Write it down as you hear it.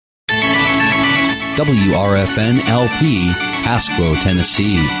WRFN LP, Pasco,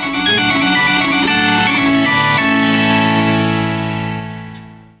 Tennessee.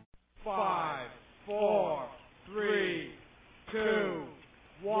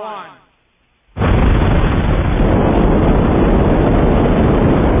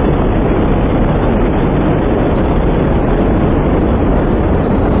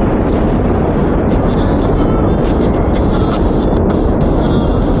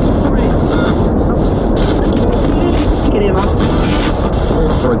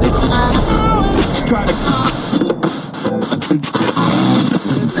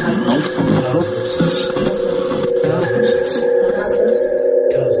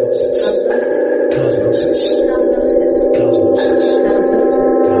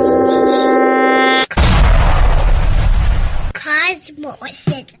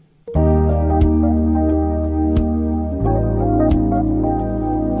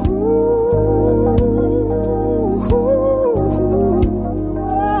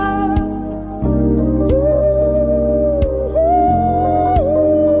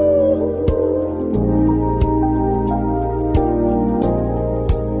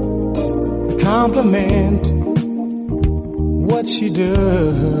 Compliment what she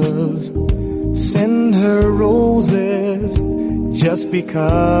does. Send her roses just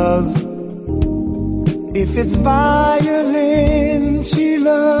because. If it's violin she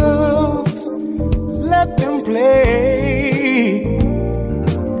loves, let them play.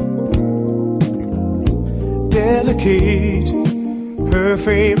 Dedicate her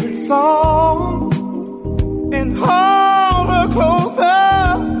favorite song and hold her closer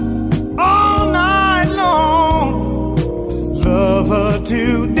all night long. Love her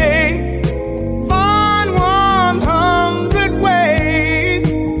today, find 100 ways.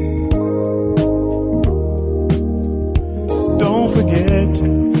 Don't forget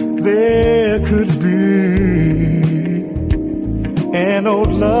there could be an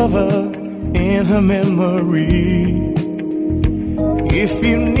old lover in her memory. If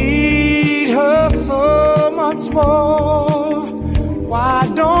you need her so much more, why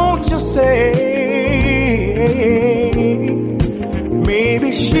don't you say,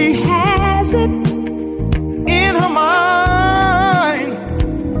 maybe she has it in her mind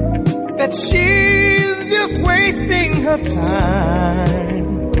that she's just wasting her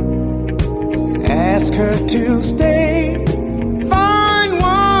time. Ask her to stay, find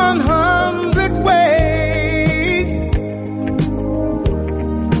 100 ways.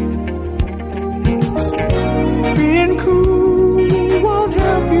 Being cool won't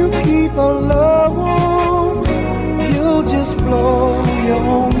help you keep a love warm. You'll just blow your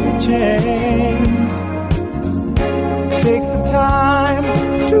only chance. Take the time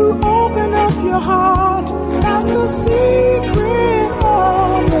to open up your heart. That's the secret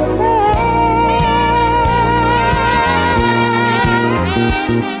of romance.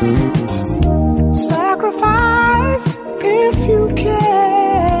 Sacrifice if you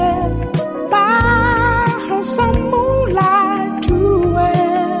can. Buy her some moonlight to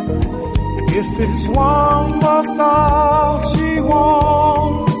wear. If it's one was all she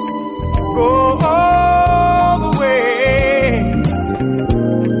wants, go all the way.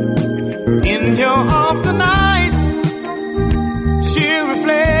 In your arms tonight, she'll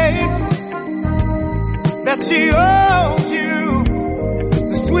reflect that she owes you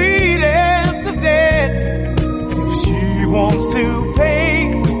the sweetest of debts. If she wants to pay,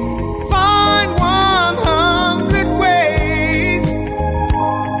 find 100 ways.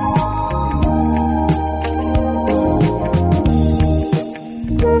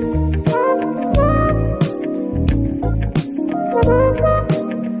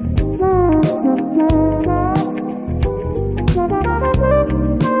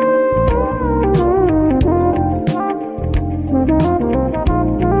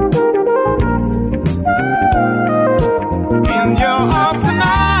 In your arms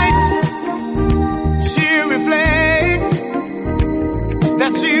tonight, she'll reflect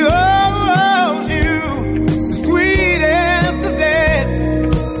that she owes you the sweetest of debts.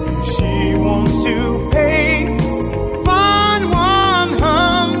 If she wants to pay, find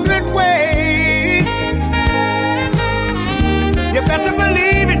 100 ways. You better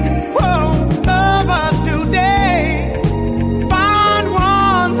believe it. Whoa, love her today. Find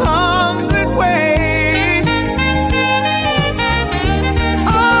 100 ways.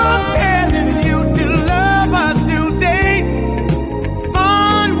 I'm telling you to love her today.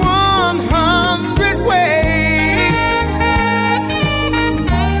 Find 100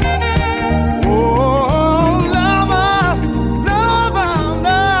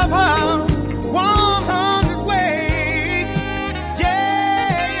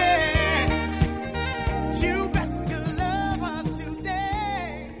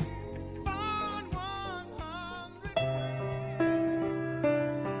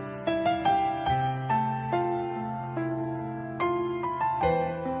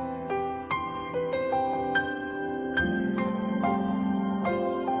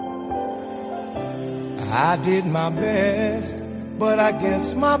 I did my best, but I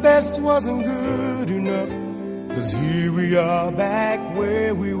guess my best wasn't good enough. 'Cause here we are back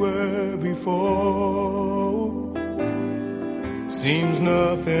where we were before. Seems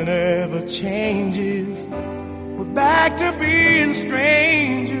nothing ever changes. We're back to being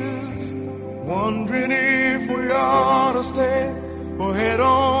strangers, wondering if we ought to stay or head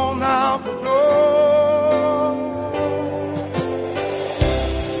on out the door.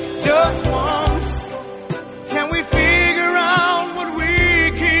 Just once, can we figure out what we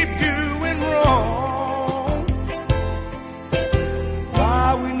keep doing wrong?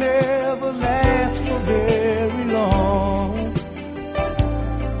 Why we never last for very long?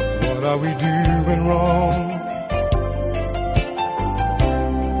 What are we doing wrong?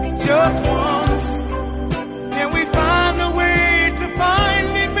 Just once, can we find a way to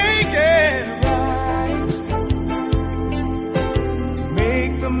finally make it right? To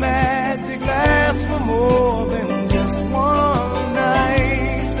make the magic last for more than just one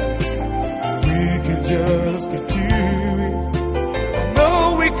night. We could just get to it. I know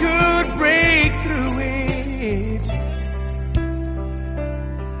we could break through it.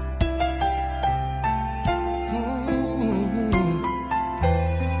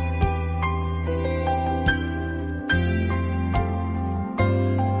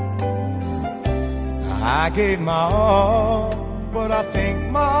 I gave my all, but I think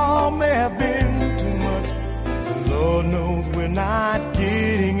my all may have been too much. 'Cause Lord knows we're not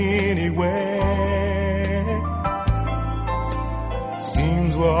getting anywhere.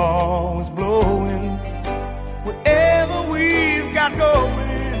 Seems we're always blowing whatever we've got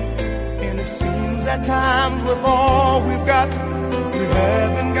going. And it seems at times with all we've got, we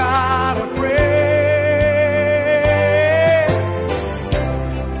haven't got a prayer.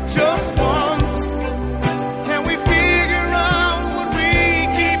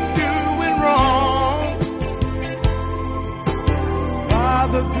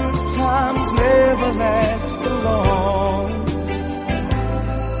 The good times never last for long.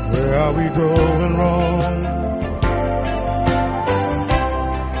 Where are we going wrong?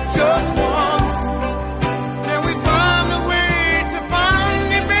 Just once, can we find a way to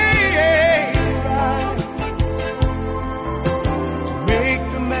finally make it right? To make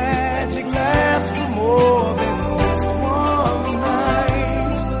the magic last for more than just one night.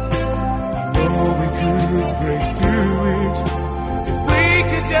 I know we could break through it.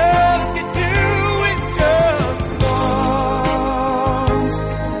 Just get to it just once.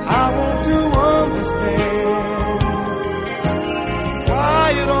 I want to understand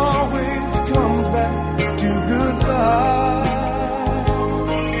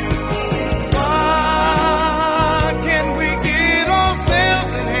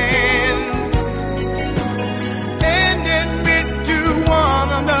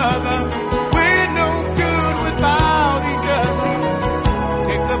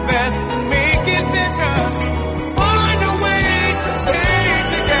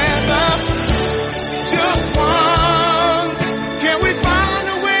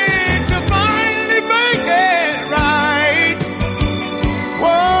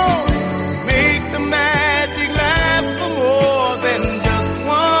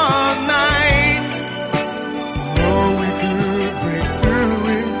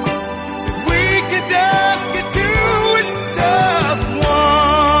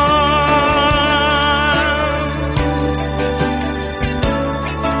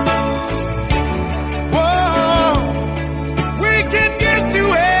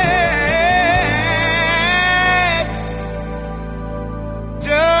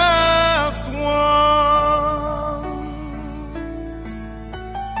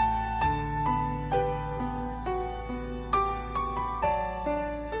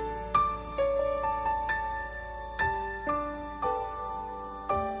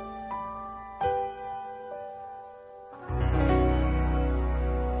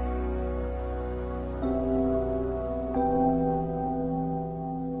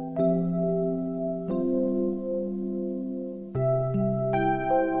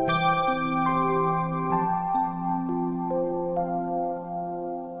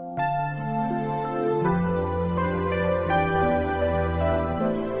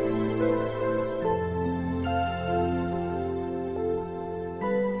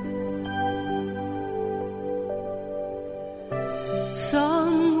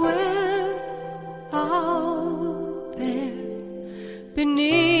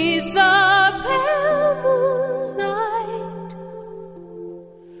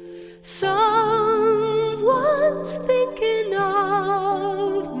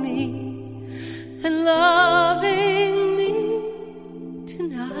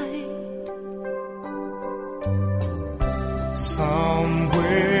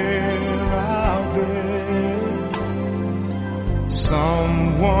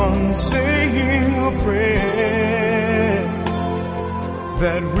someone saying a prayer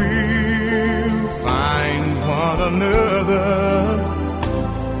that we'll find one another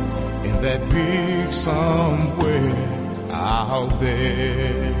in that big somewhere out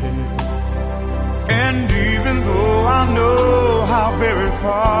there. And even though I know how very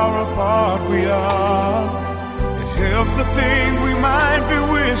far apart we are, it helps to think we might be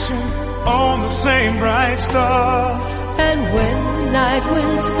wishing on the same bright star. And when the night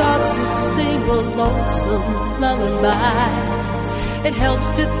wind starts to sing a lonesome lullaby, it helps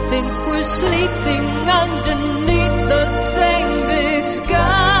to think we're sleeping underneath the same big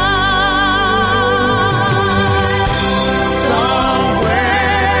sky. Somewhere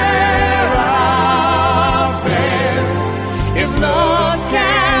out there, if love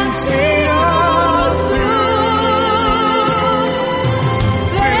can see us through,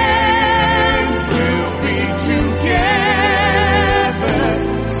 then we'll be together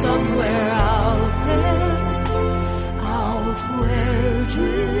somewhere out there, out where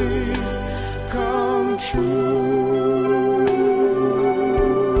dreams come true.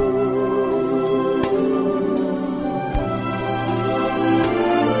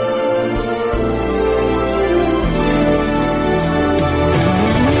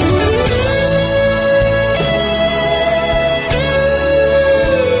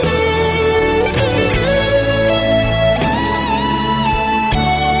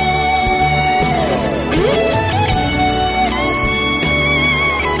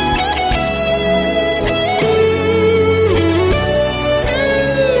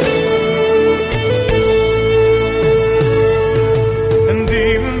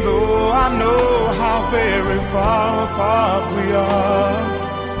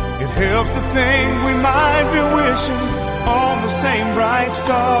 Helps to think we might be wishing on the same bright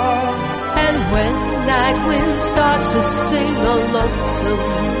star. And when the night wind starts to sing a lonesome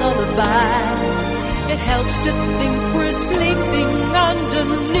lullaby, it helps to think we're sleeping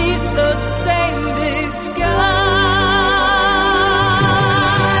underneath the same big sky.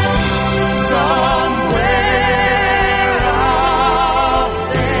 Somewhere out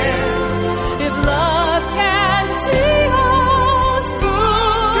there, if love can see us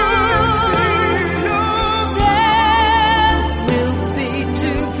through, then we'll be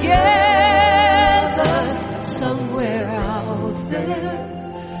together somewhere out there,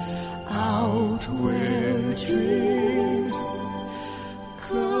 out where dreams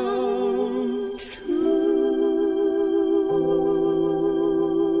come true.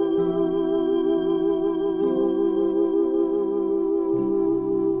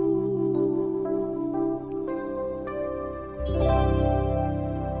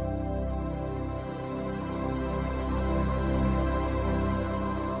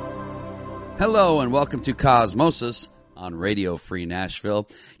 Hello and welcome to Cosmosis on Radio Free Nashville.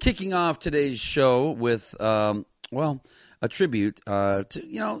 Kicking off today's show with, a tribute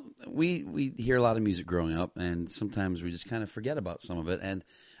to, we hear a lot of music growing up, and sometimes we just kind of forget about some of it. And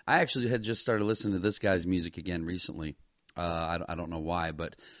I actually had just started listening to this guy's music again recently. I don't know why,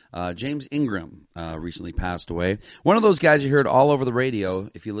 but James Ingram recently passed away. One of those guys you heard all over the radio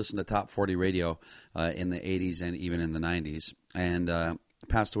if you listen to Top 40 radio in the 80s and even in the 90s. And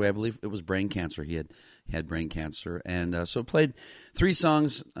passed away, I believe it was brain cancer. He had brain cancer. And so played 3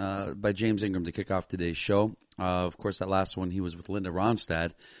 songs by James Ingram to kick off today's show. Of course, that last one, he was with Linda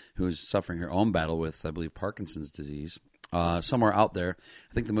Ronstadt, who is suffering her own battle with, I believe, Parkinson's disease. Somewhere out there,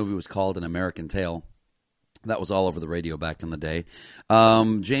 I think the movie was called An American Tale. That was all over the radio back in the day.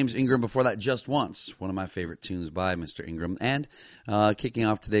 James Ingram, before that, Just Once, one of my favorite tunes by Mr. Ingram. And kicking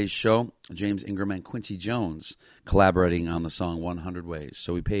off today's show, James Ingram and Quincy Jones collaborating on the song 100 Ways.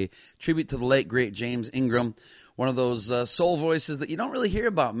 So we pay tribute to the late, great James Ingram, one of those soul voices that you don't really hear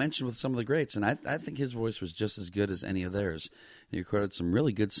about mentioned with some of the greats. And I think his voice was just as good as any of theirs. He recorded some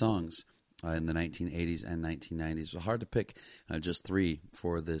really good songs in the 1980s and 1990s. It was hard to pick just 3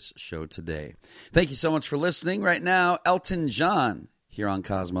 for this show today. Thank you so much for listening. Right now, Elton John here on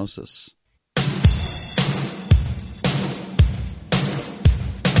Cosmosis.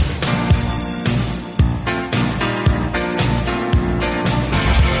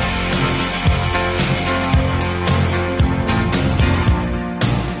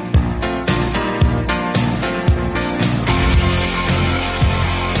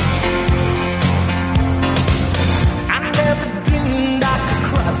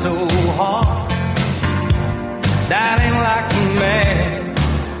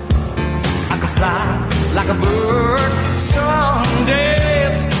 Like a bird, some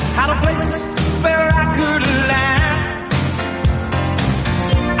days had a place where I could land.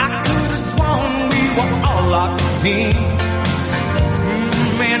 I could have sworn we were all locked in.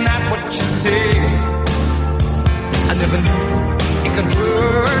 stay. I never knew it could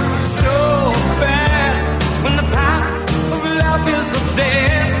hurt so bad when the power of love is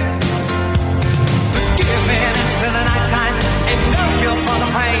dead. But giving into the nighttime ain't no cure for the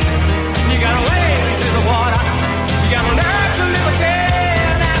pain. You gotta wade into the water. You gotta learn to live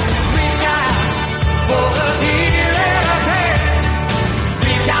again and reach out for the healing hand.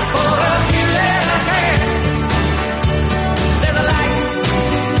 Reach out for the healing hand. There's a light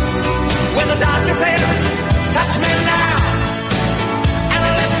when the darkness ends. Touch me now and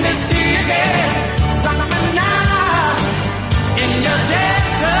let me see again. Rock me now in your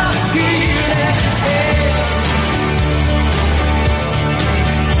gentle healing hand.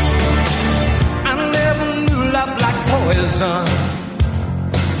 I never knew love like poison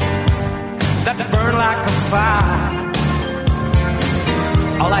that burned like a fire.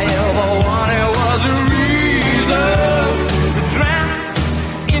 All I ever wanted was a reason to drown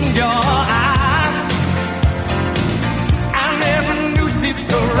in your eyes. I never knew sleep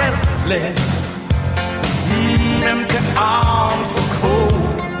so restless, empty arms so cold.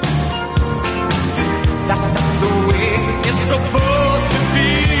 That's not the way it's supposed to be.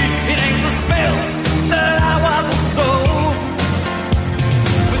 It ain't the spell that I was sold.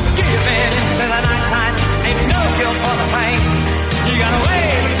 But giving into the nighttime ain't no cure for the pain. You gotta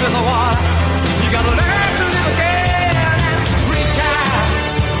wade into the water. You gotta learn to live again and reach out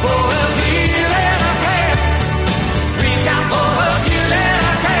for a healing hand. Reach out for a healing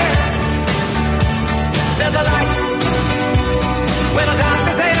hand. There's a light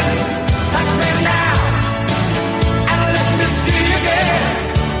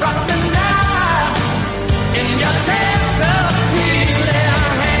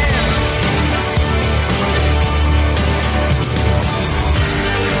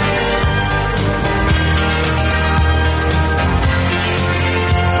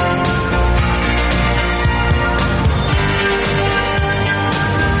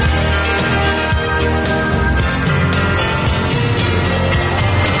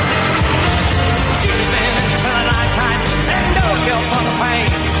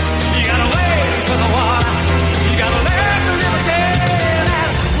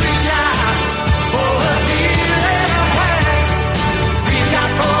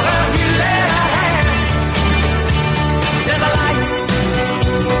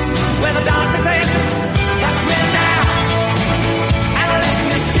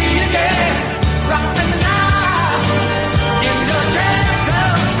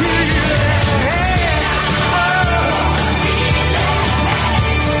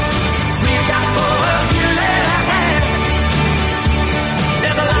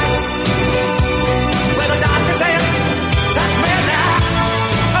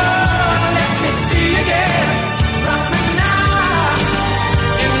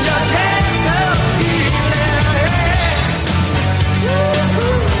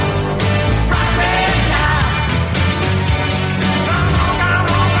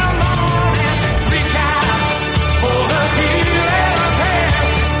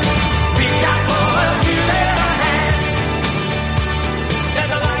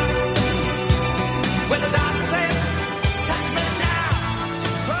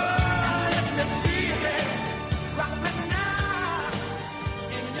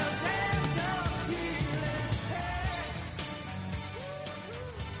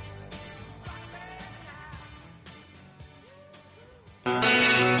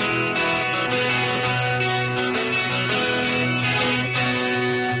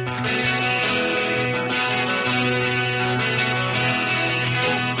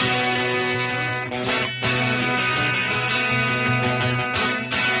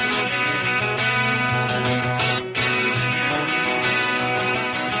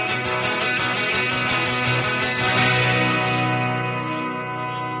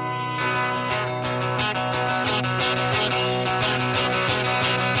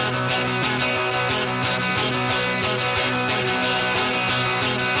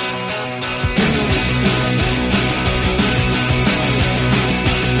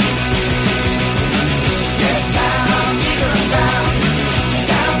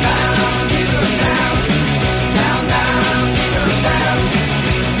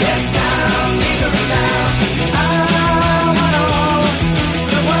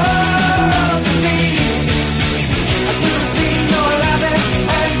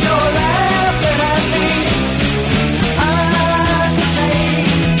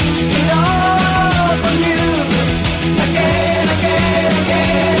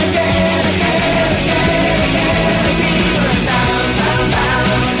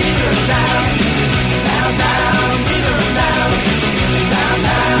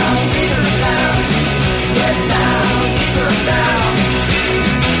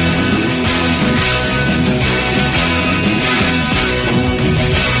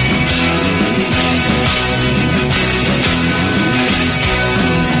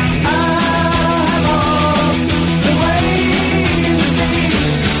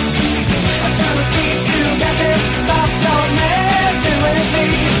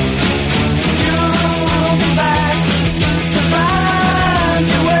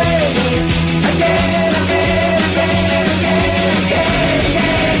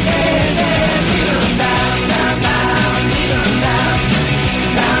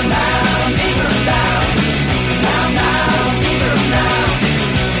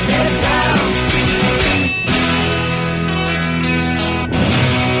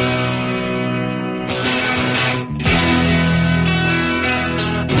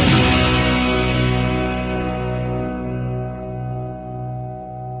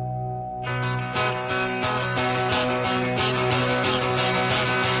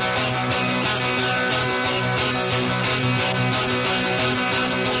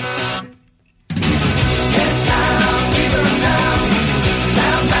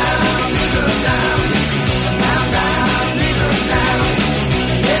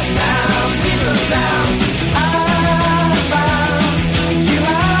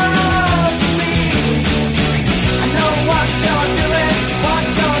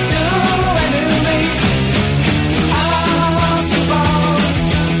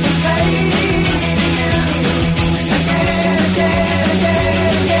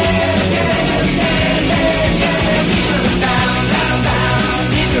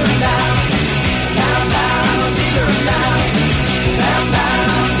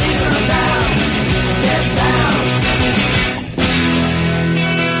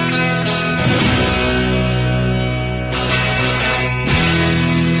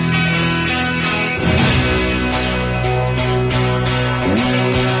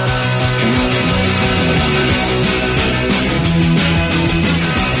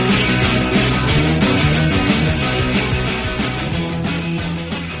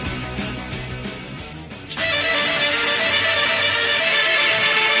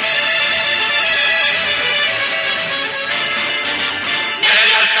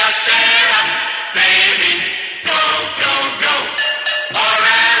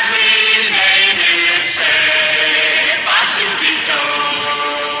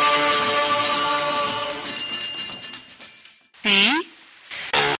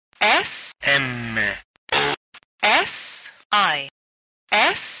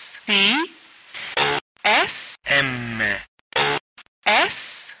S C S M S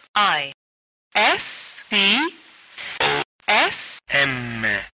I S C S M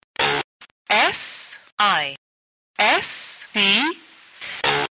S I S C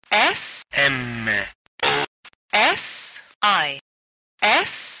S M S I S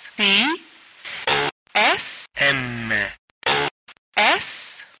C S M S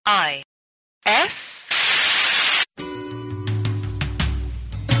I S.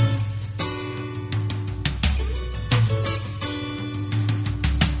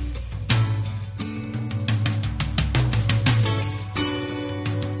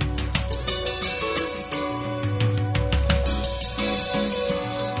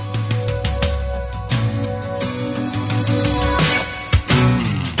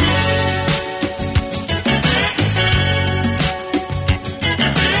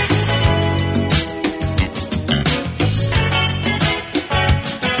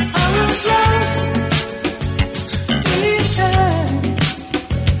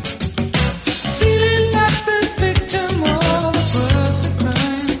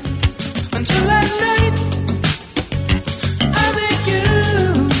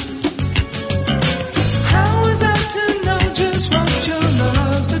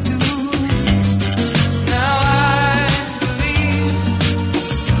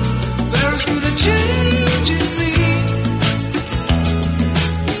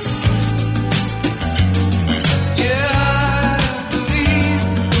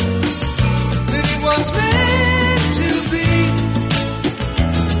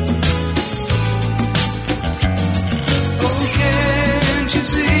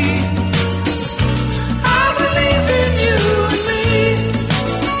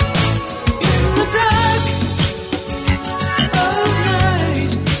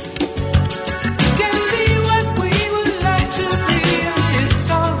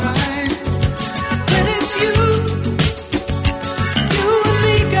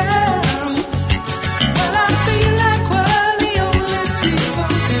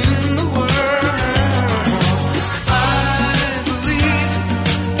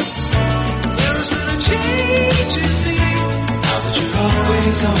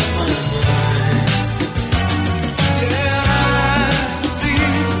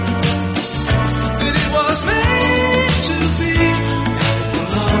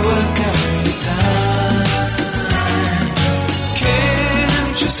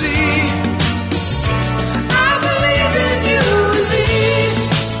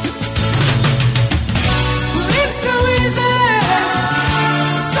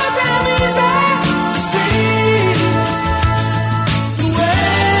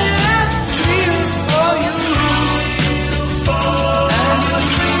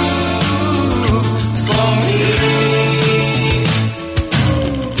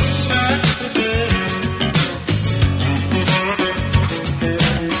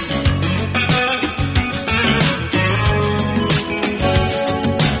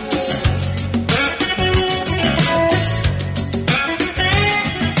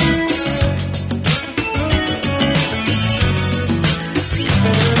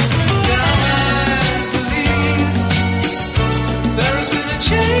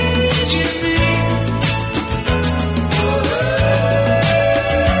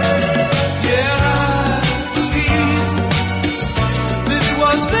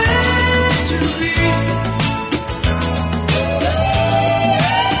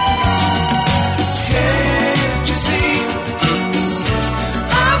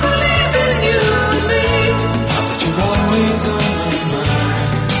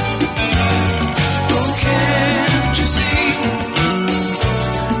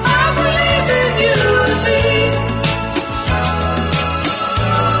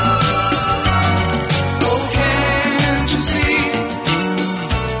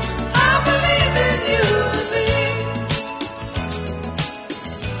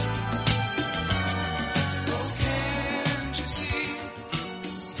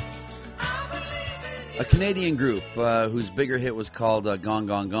 A Canadian group whose bigger hit was called Gone,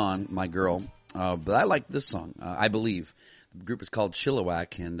 Gone, Gone, My Girl. But I like this song, I believe. The group is called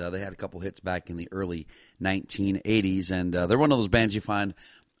Chilliwack, and they had a couple hits back in the early 1980s. And they're one of those bands you find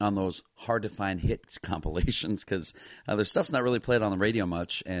on those hard-to-find hits compilations because their stuff's not really played on the radio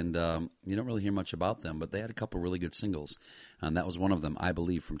much, and you don't really hear much about them. But they had a couple really good singles, and that was one of them, I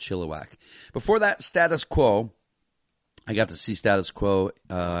believe, from Chilliwack. Before that, Status Quo. I got to see Status Quo.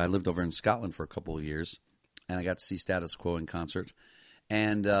 I lived over in Scotland for a couple of years, and I got to see Status Quo in concert.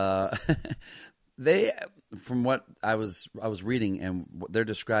 And they, from what I was reading, and they're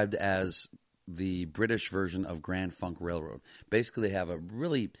described as the British version of Grand Funk Railroad. Basically, they have a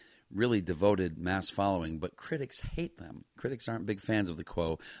really devoted mass following, but critics hate them. Critics aren't big fans of the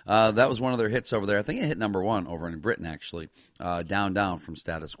Quo. That was one of their hits over there. I think it hit number 1 over in Britain, actually. Down, Down from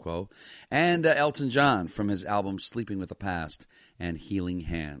Status Quo. And Elton John from his album Sleeping with the Past and Healing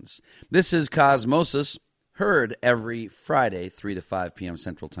Hands. This is Cosmosis, heard every Friday, 3 to 5 p.m.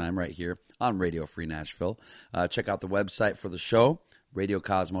 Central Time, right here on Radio Free Nashville. Check out the website for the show,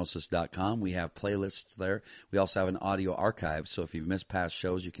 radiocosmosis.com. We have playlists there. We also have an audio archive, so if you've missed past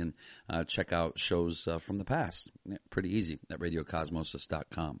shows, you can check out shows from the past. Pretty easy at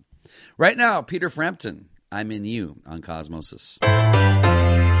radiocosmosis.com. Right now, Peter Frampton, I'm in You on Cosmosis.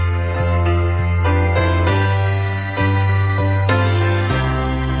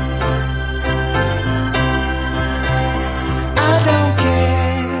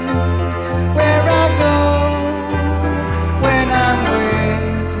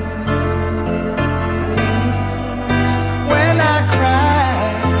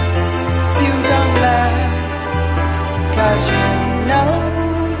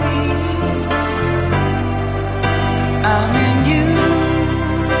 I'm in you.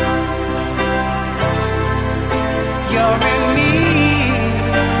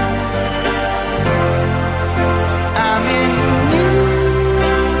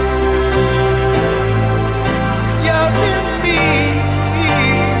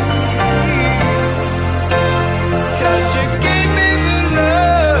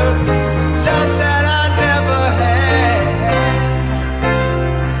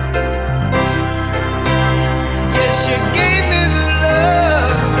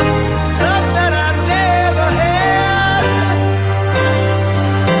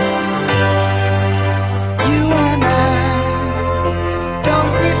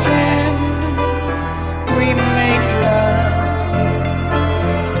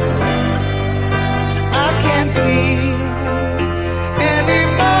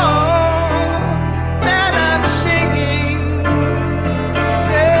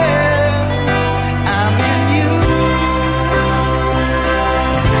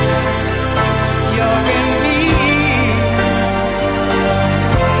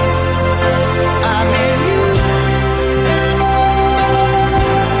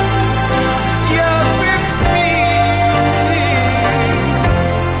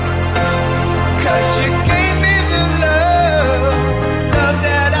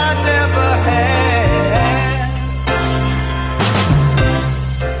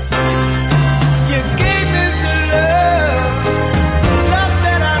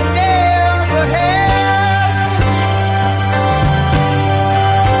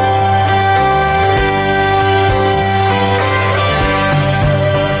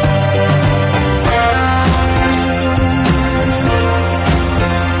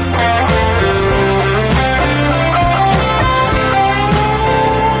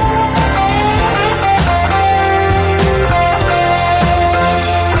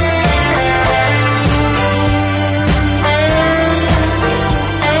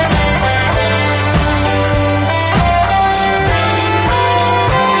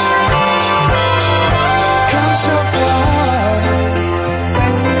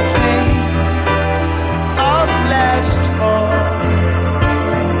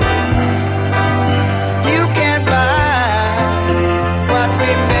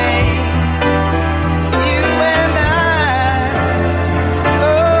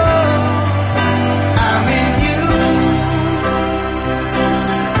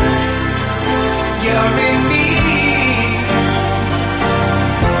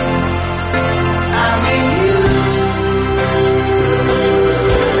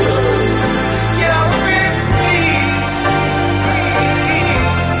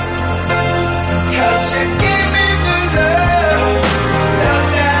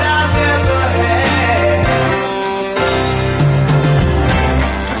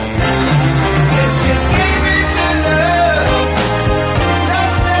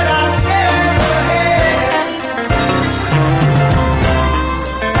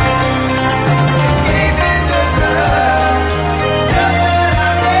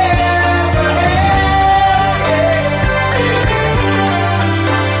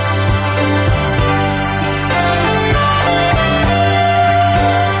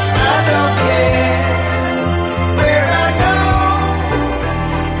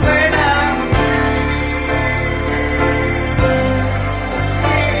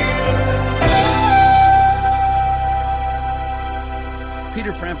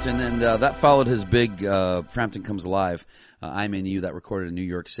 Frampton, and that followed his big Frampton Comes Alive, I'm In You, that recorded in New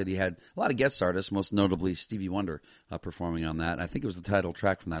York City. Had a lot of guest artists, most notably Stevie Wonder performing on that. I think it was the title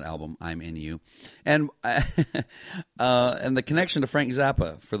track from that album, I'm In You. And and the connection to Frank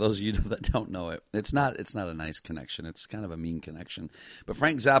Zappa, for those of you that don't know it, it's not a nice connection. It's kind of a mean connection. But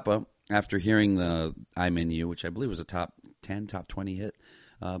Frank Zappa, after hearing the I'm In You, which I believe was a top 10, top 20 hit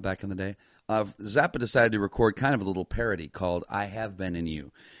back in the day, Zappa decided to record kind of a little parody called I Have Been In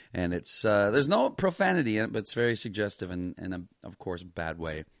You. And it's there's no profanity in it, but it's very suggestive in a, of course, bad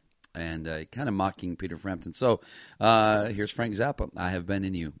way. And kind of mocking Peter Frampton. So here's Frank Zappa, I Have Been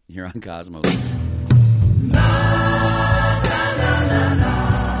In You, here on Cosmos. Na, na, na, na, na.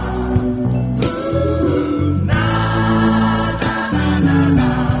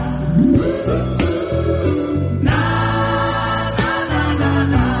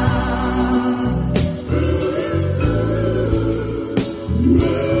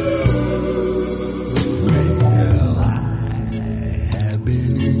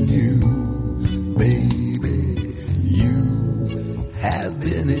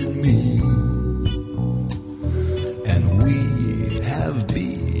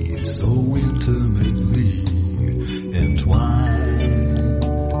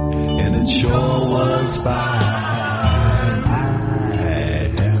 Sure was fine. I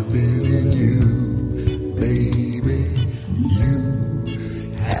have been in you, baby. You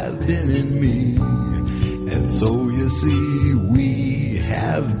have been in me. And so you see, we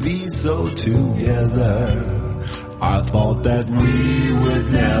have been so together. I thought that we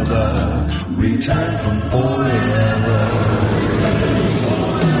would never return from forever.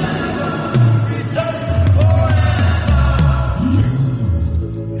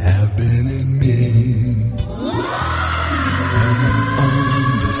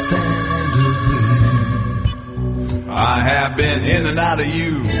 I have been in and out of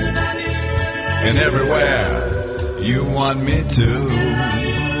you, and everywhere you want me to.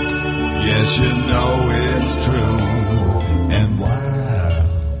 Yes, you know it's true. And while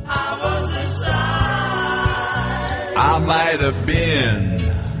I was inside, I might have been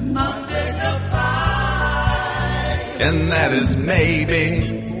undignified, and that is maybe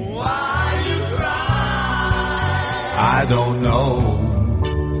why you cry. I don't know,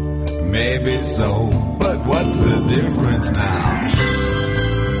 maybe so. But what's the difference now? I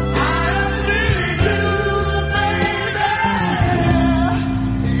really do,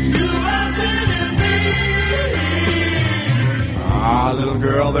 baby. You have been in me. Ah, little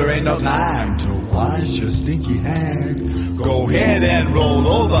girl, there ain't no time to wash your stinky hand. Go ahead and roll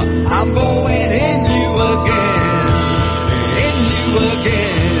over. I'm going in you again. In you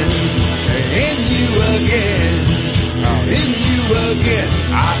again. In you again. In you again.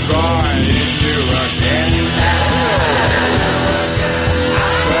 I'm going in you again.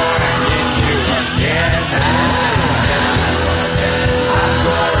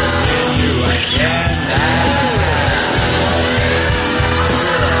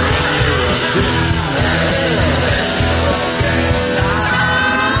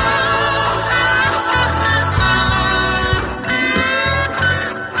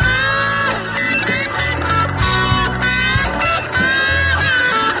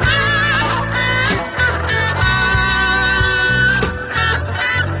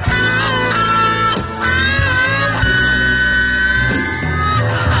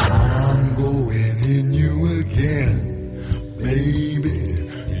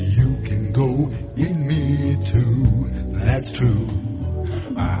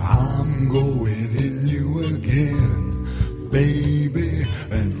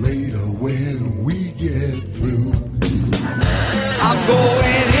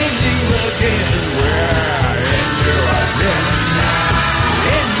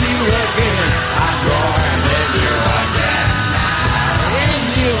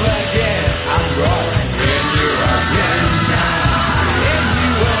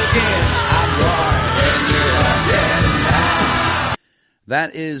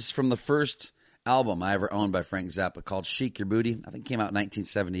 That is from the first album I ever owned by Frank Zappa called Shake Your Booty. I think it came out in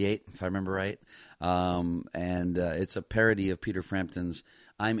 1978, if I remember right. And it's a parody of Peter Frampton's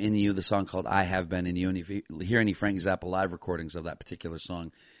I'm In You, the song called I Have Been In You. And if you hear any Frank Zappa live recordings of that particular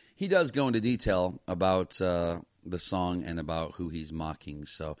song, he does go into detail about the song and about who he's mocking.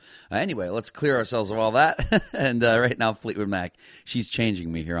 So anyway, let's clear ourselves of all that. And right now, Fleetwood Mac, She's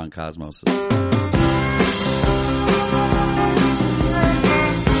Changing Me here on Cosmos.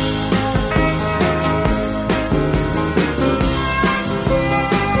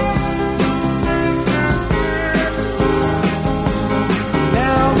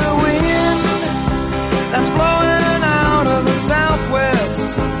 Now the wind that's blowing out of the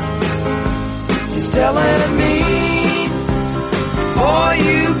southwest telling me, boy,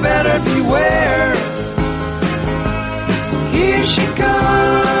 you better beware. Here she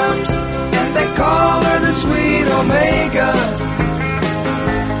comes, and they call her the sweet Omega.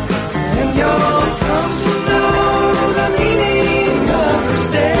 And you'll come to know the meaning of her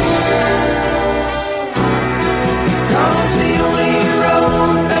stare. 'Cause the only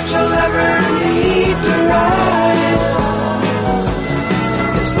road that you'll ever need to ride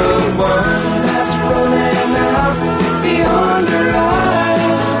is the one that's rolling out beyond her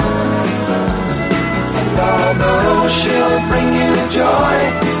eyes. And although she'll bring you joy,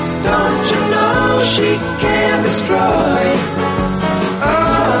 don't you know she can destroy?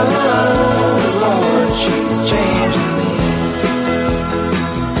 Oh, Lord, she's changing me.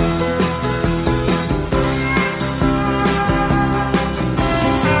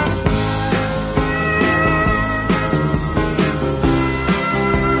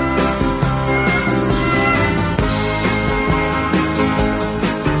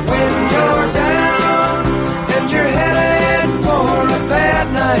 When you're down and you're headed for a bad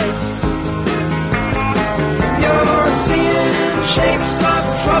night, you're seeing shapes of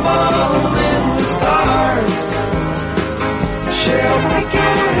trouble in the stars, she'll take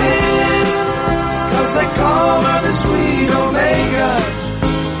your hand, 'cause they call her the sweet Omega.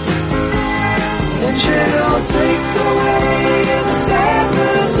 And she'll take away the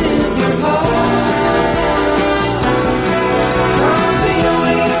sadness in your heart. 'Cause the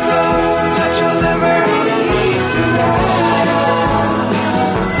only road that you'll ever need to ride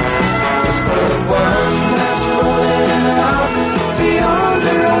is the one that's rolling out beyond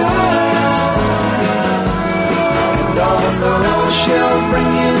her eyes. And although she'll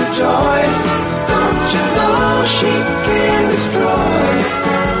bring you joy, don't you know she can destroy?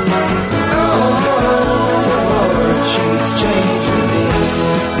 Oh, Lord, she's changing me.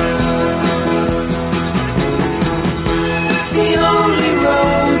 The only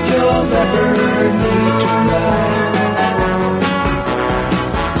road you'll ever need to ride.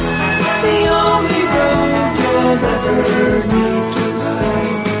 The only road you'll ever need to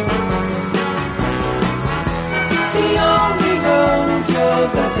ride. The only road you'll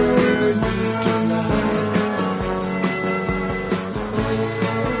ever need to ride.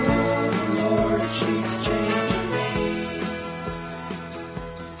 Lord, she's changing me.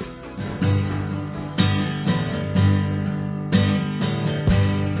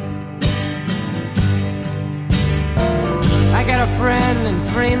 I got a friend in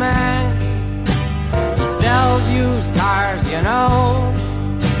Freeman. He sells used cars, you know.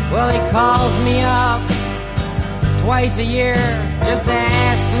 Well, he calls me up twice a year just to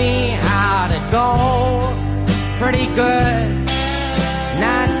ask me how'd it go. Pretty good,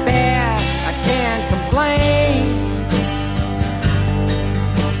 not bad, I can't complain.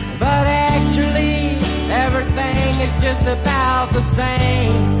 But actually, everything is just about the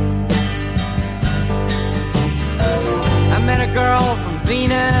same. I met a girl from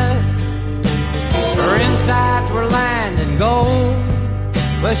Venus. Her insides were lined in gold.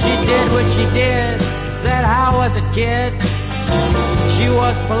 Well, she did what she did. Said, how was it, kid? She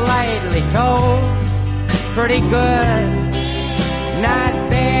was politely told, pretty good, not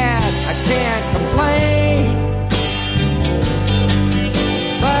bad, I can't complain.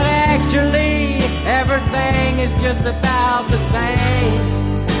 But actually, everything is just about the same.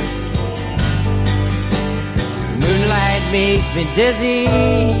 Moonlight makes me dizzy,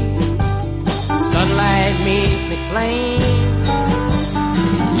 sunlight makes me clean.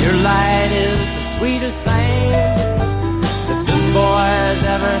 Your light is the sweetest thing that this boy's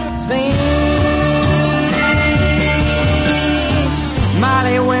ever seen.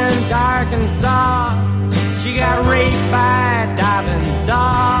 Molly went to Arkansas. She got raped by Dobbin's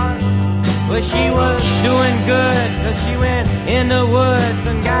dog. Well, she was doing good till she went in the woods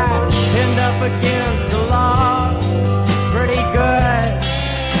and got pinned up against the log. Pretty good,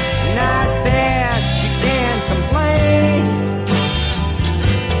 not bad, she can't complain.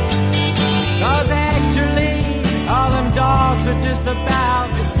 'Cause actually, all them dogs are just about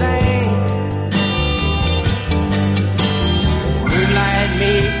the same. Moonlight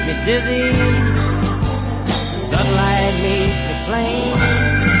makes me dizzy, sunlight makes me plain.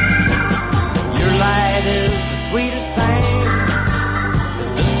 Your light is the sweetest thing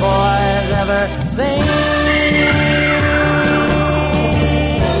that this boy's ever seen.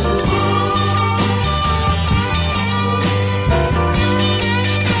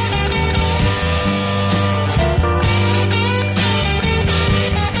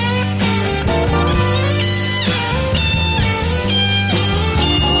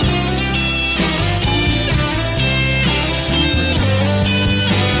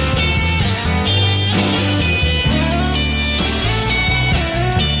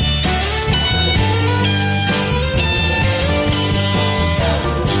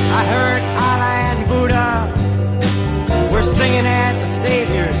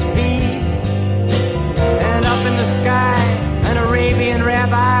 Savior's feast. And up in the sky, an Arabian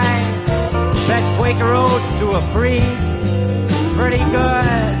rabbi fed Quaker oats to a priest. Pretty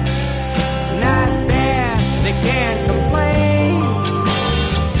good, not bad, they can't complain.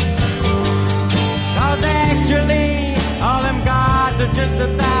 'Cause actually, all them gods are just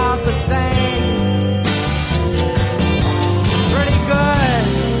about the same. Pretty good,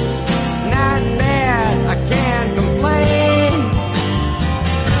 not bad, I can't complain.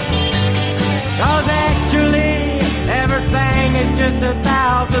 'Cause actually, everything is just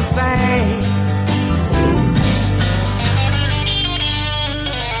about the same.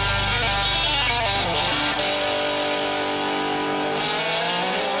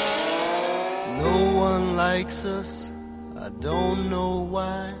 Likes us, I don't know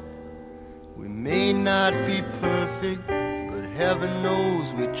why. We may not be perfect, but heaven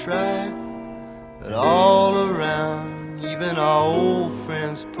knows we try. But all around, even our old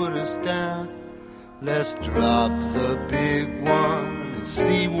friends put us down. Let's drop the big one and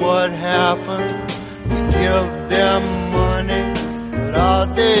see what happens. We give them money, but are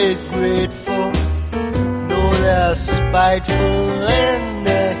they grateful? No, they're spiteful and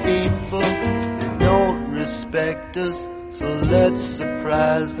they're hateful. Don't respect us, so let's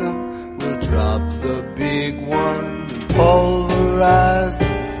surprise them. We'll drop the big one and pulverize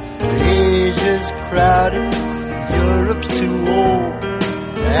them. Asia's crowded, Europe's too old,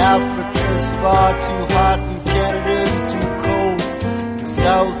 Africa's far too hot and Canada's too cold. And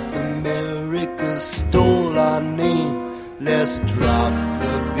South America stole our name. Let's drop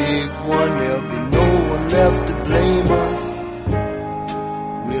the big one, there'll be no one left to blame us.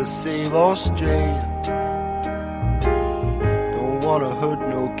 We'll save Australia, don't wanna hurt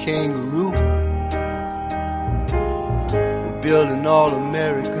no kangaroo. We're building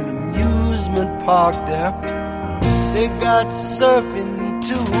all-American amusement park there. They got surfing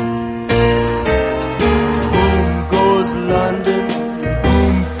too. Boom goes London,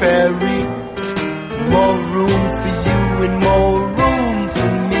 boom Paris. More room for you and more room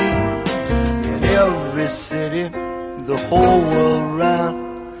for me. In every city, the whole world round,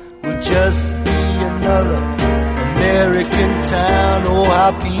 will just be another American town. Oh,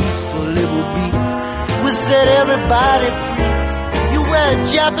 how peaceful it will be. We'll set everybody free. You wear a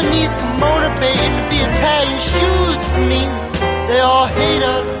Japanese kimono, baby, be Italian shoes to me. They all hate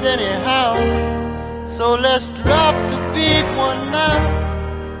us anyhow. So let's drop the big one now.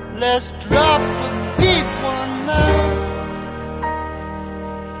 Let's drop the big one now.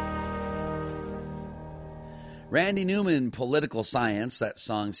 Randy Newman, Political Science. That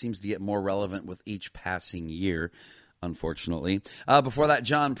song seems to get more relevant with each passing year, unfortunately. Before that,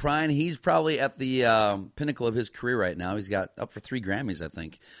 John Prine. He's probably at the pinnacle of his career right now. He's got up for 3 Grammys, I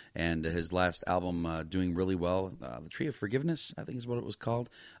think, and his last album doing really well. The Tree of Forgiveness, I think is what it was called.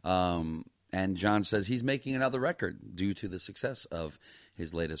 And John says he's making another record due to the success of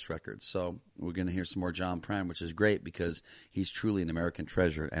his latest record. So we're going to hear some more John Prine, which is great because he's truly an American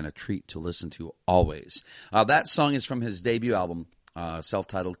treasure and a treat to listen to always. That song is from his debut album,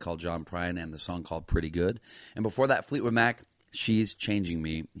 self-titled, called John Prine, and the song called Pretty Good. And before that, Fleetwood Mac, She's Changing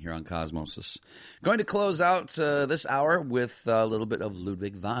Me, here on Cosmosis. Going to close out this hour with a little bit of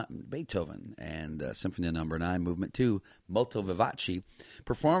Ludwig van Beethoven and Symphony No. 9, Movement 2, Molto Vivace,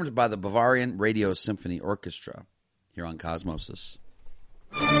 performed by the Bavarian Radio Symphony Orchestra, here on Cosmosis.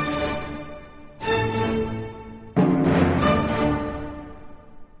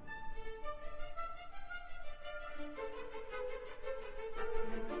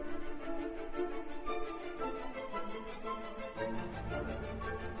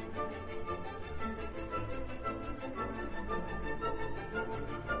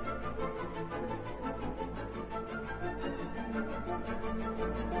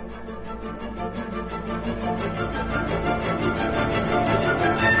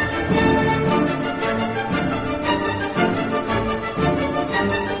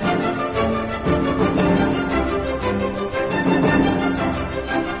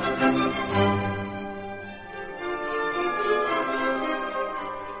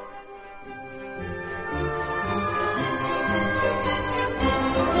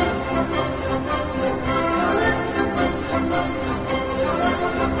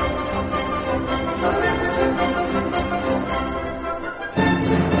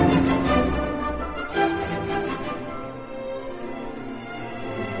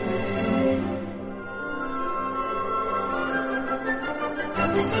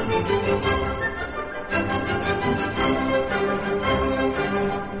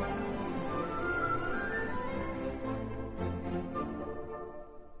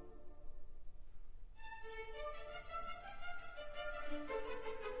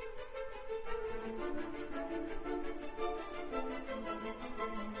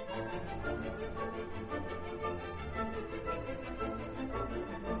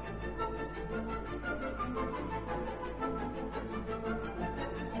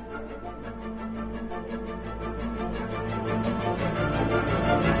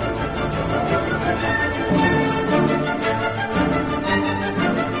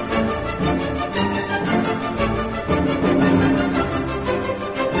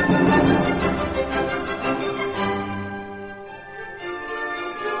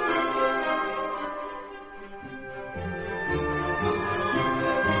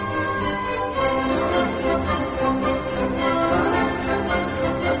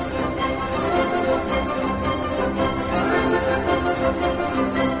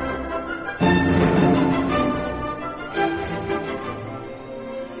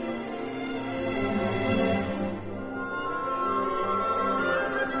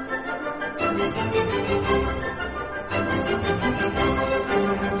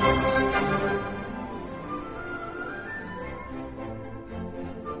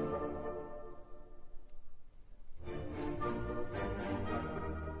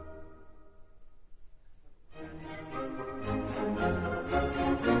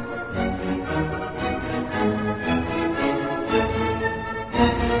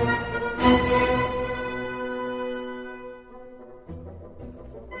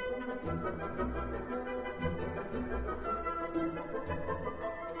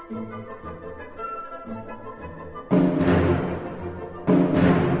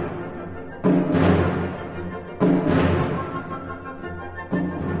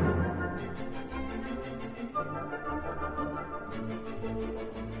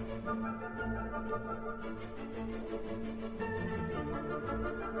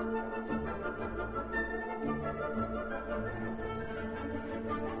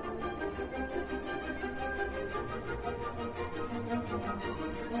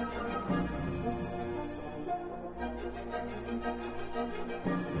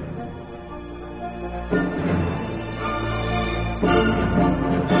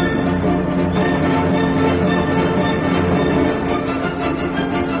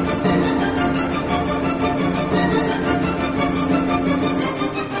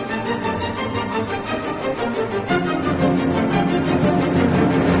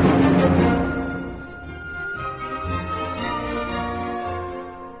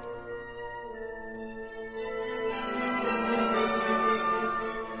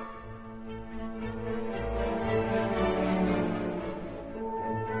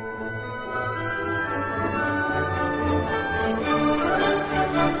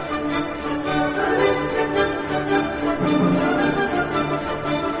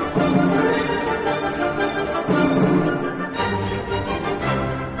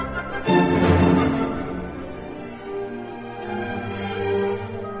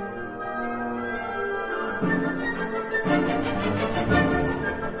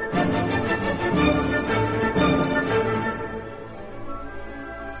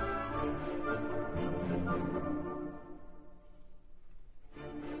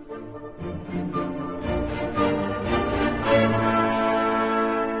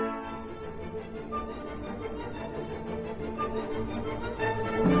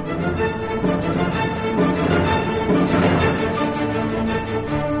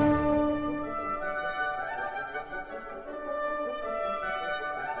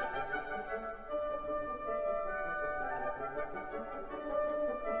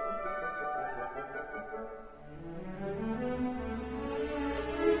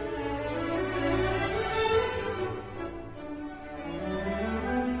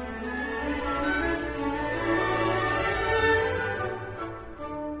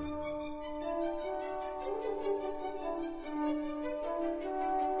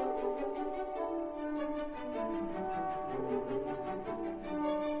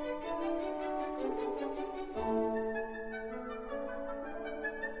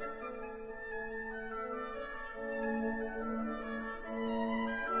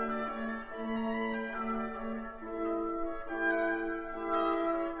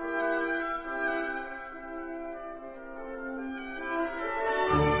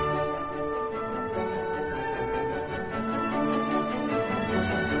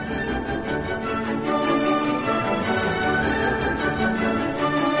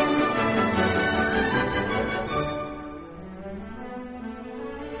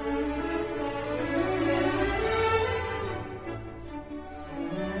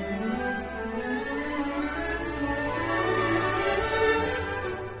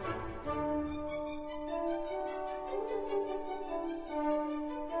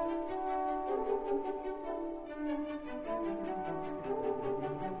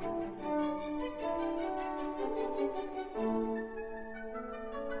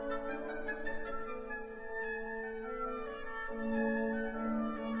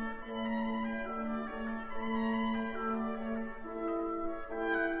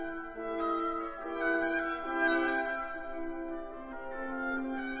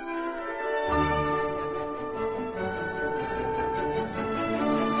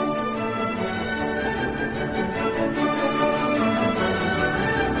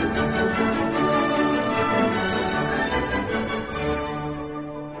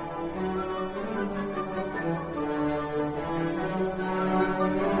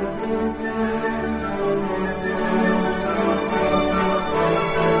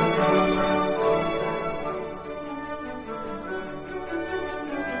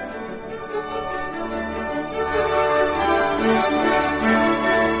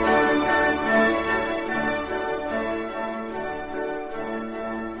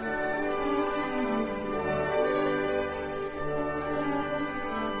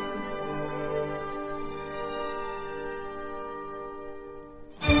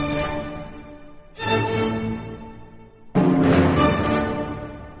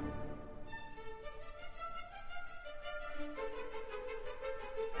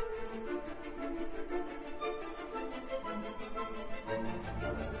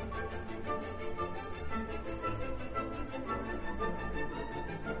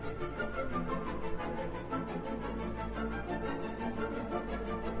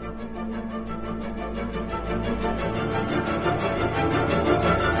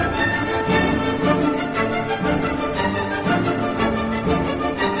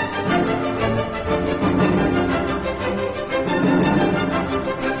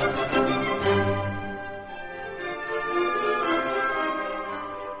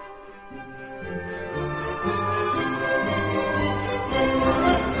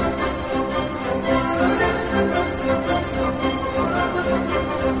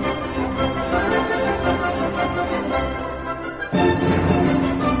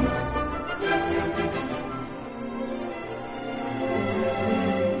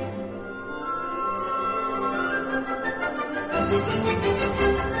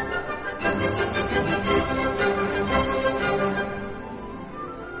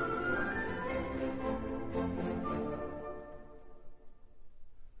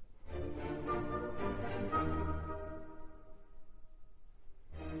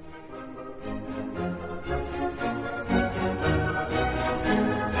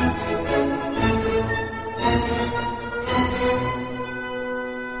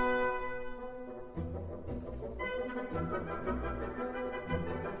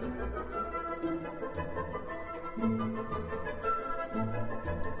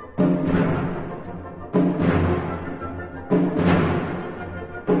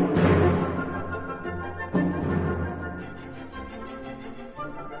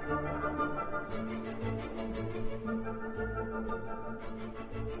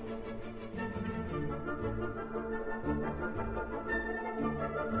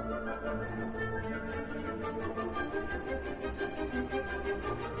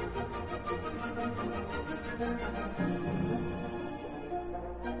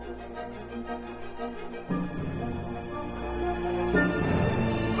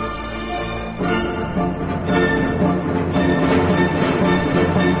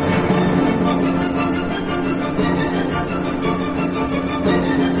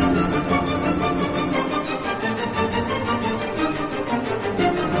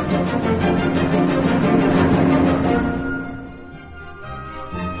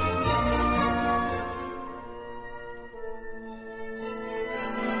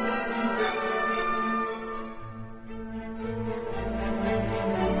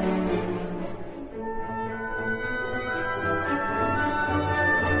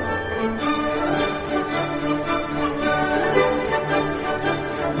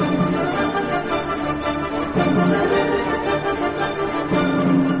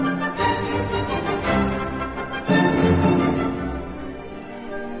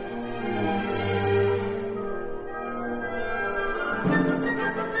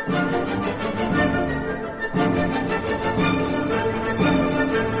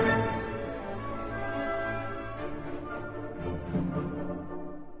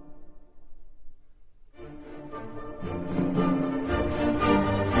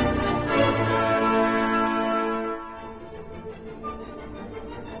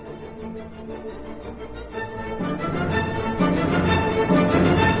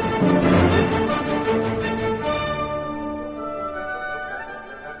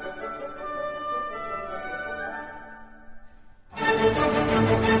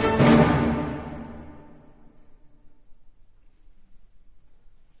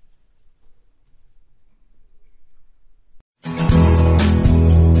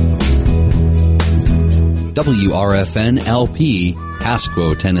 WRFN-LP,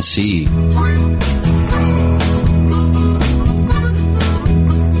 Pasco, Tennessee.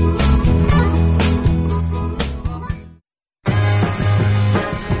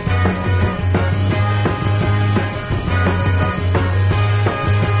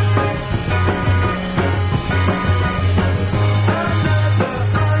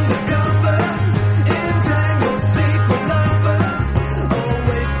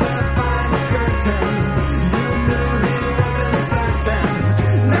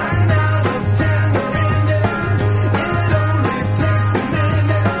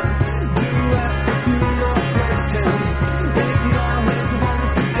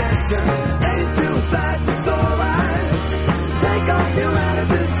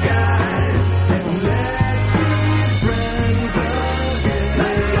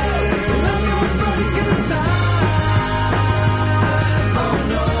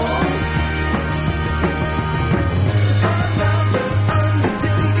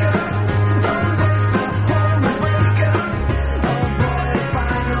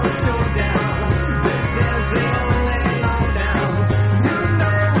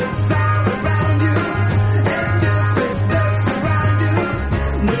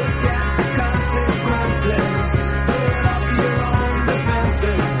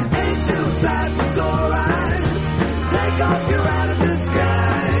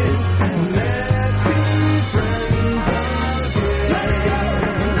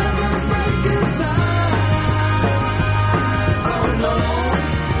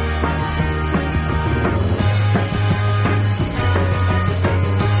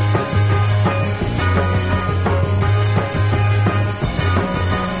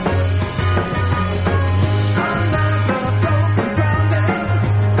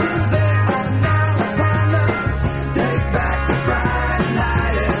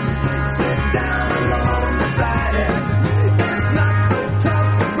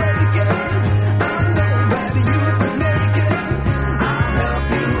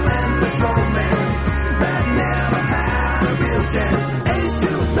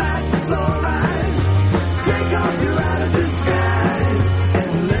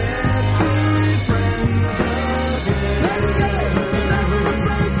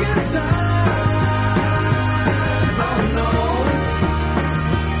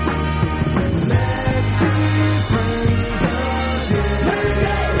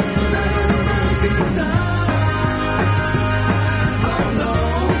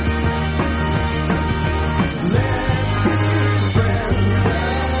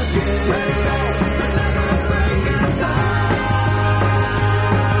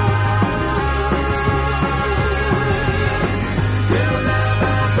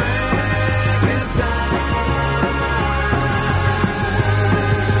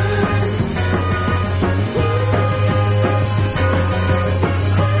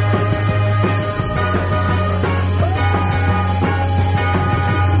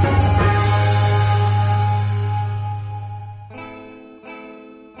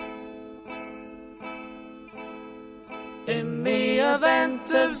 In the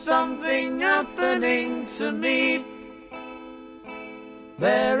event of something happening to me,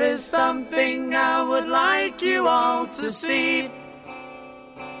 there is something I would like you all to see.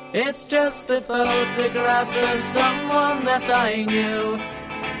 It's just a photograph of someone that I knew.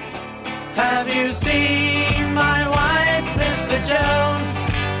 Have you seen my wife, Mr. Jones?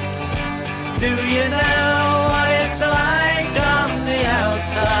 Do you know what it's like on the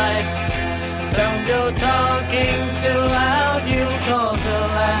outside? Don't go talking too loud, you'll cause a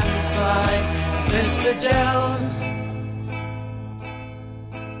landslide, Mr. Jones.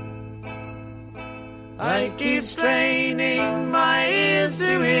 I keep straining my ears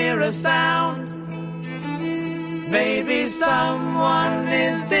to hear a sound. Maybe someone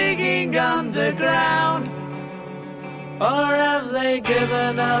is digging underground. Or have they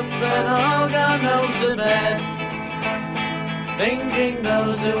given up and all gone home to bed, thinking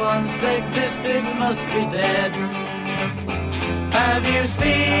those who once existed must be dead? Have you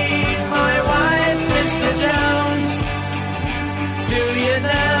seen my wife, Mr. Jones? Do you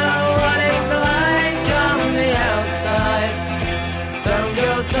know what it's like on the outside? Don't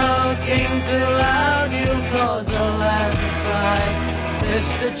go talking too loud, you'll cause a landslide,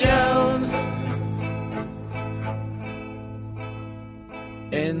 Mr. Jones.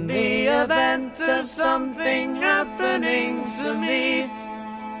 In the event of something happening to me,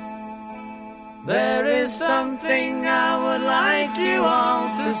 there is something I would like you all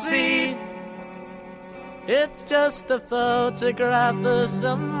to see. It's just a photograph of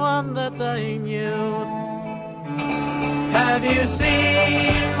someone that I knew. Have you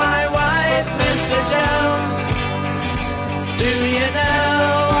seen my wife, Mr. Jones?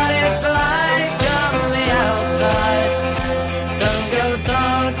 it's like on the outside. Don't go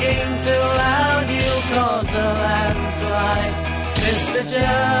talking too loud, you'll cause a landslide, Mr.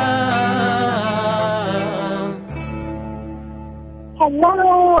 John.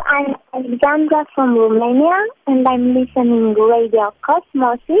 Hello, I'm Alexandra from Romania, and I'm listening to Radio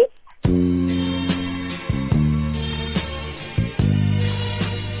Cosmosis.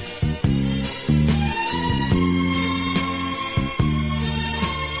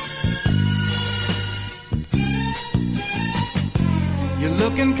 You're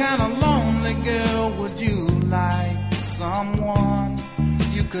looking kind of lonely, girl. Would you like someone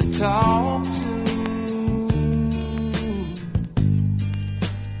you could talk to?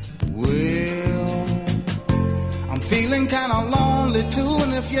 Well, I'm feeling kind of lonely too,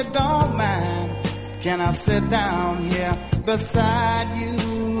 and if you don't mind, can I sit down here beside you?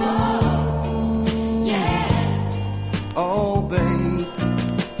 Oh, yeah. Oh, babe.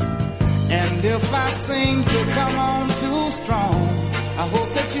 And if I seem to come on too strong, I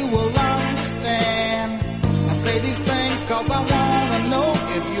hope that you will understand. I say these things cause I wanna know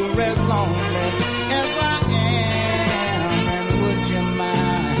if you're as lonely as I am. And would you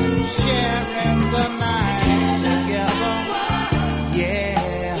mind sharing the night together?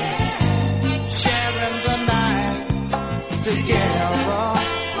 Yeah, sharing the night together.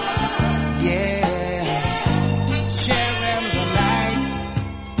 Yeah, sharing the night.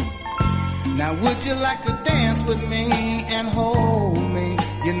 Now would you like to dance with me and hold me?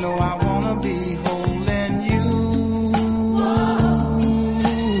 You know I wanna be holding you,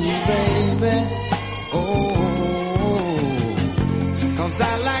 baby. Oh, cause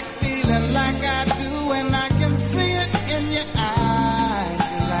I like feeling like I do, and I can see it in your eyes.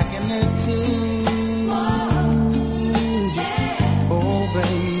 You're liking it too. Oh,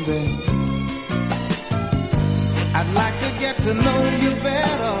 baby. I'd like to get to know you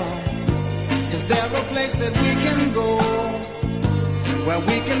better. Is there a place that we can go where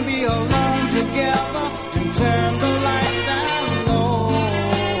we can be alone together and turn the lights down low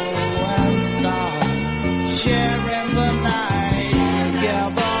and start sharing the night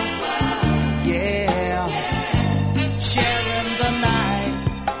together? Yeah, sharing the night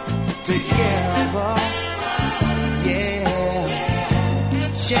together. Yeah,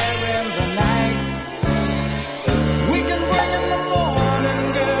 sharing the night. We can break in the morning,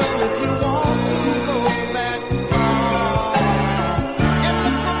 girl, if you want to go that far. And if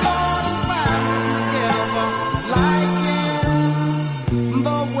the morning finds us together, liking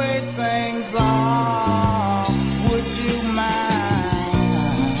the way things are, would you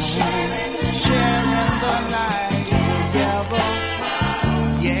mind sharing the night together?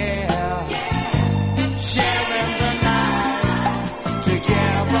 Yeah, sharing the night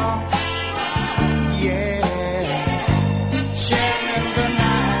together. Yeah, sharing the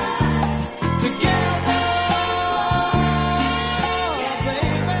night together,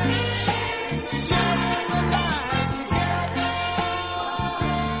 baby. Sharing the night together,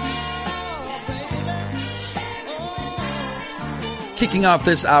 baby. Kicking off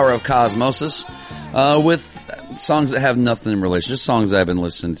this hour of Cosmosis with songs that have nothing in relation, just songs that I've been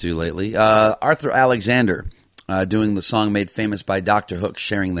listening to lately. Arthur Alexander doing the song made famous by Dr. Hook,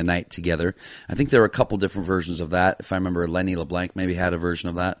 Sharing the Night Together. I think there were a couple different versions of that. If I remember, Lenny LeBlanc maybe had a version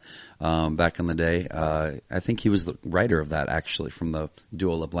of that back in the day. I think he was the writer of that, actually, from the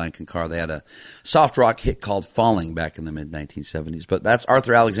duo LeBlanc and Carr. They had a soft rock hit called Falling back in the mid-1970s. But that's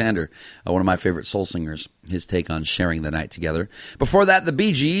Arthur Alexander, one of my favorite soul singers, his take on Sharing the Night Together. Before that, the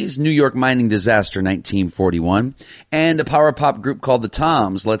Bee Gees, New York Mining Disaster, 1941. And a power pop group called the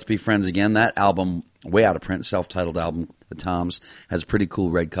Toms, Let's Be Friends Again. That album, way out of print, self-titled album, the Toms, has a pretty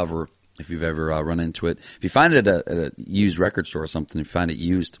cool red cover if you've ever run into it. If you find it at a used record store or something, if you find it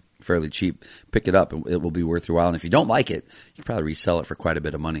used fairly cheap, pick it up. It will be worth your while. And if you don't like it, you can probably resell it for quite a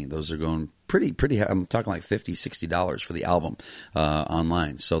bit of money. Those are going pretty, I'm talking like $50, $60 for the album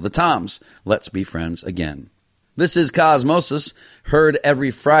online. So the Toms, Let's Be Friends Again. This is Cosmosis, heard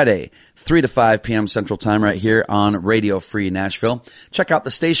every Friday, 3 to 5 p.m. Central Time right here on Radio Free Nashville. Check out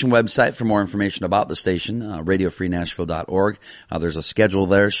the station website for more information about the station, radiofreenashville.org. There's a schedule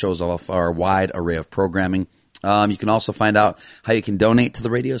there, shows off our wide array of programming. You can also find out how you can donate to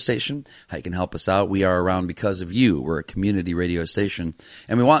the radio station, how you can help us out. We are around because of you. We're a community radio station,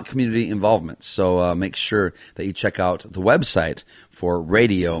 and we want community involvement. So make sure that you check out the website for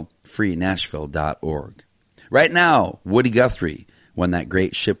radiofreenashville.org. Right now, Woody Guthrie, When That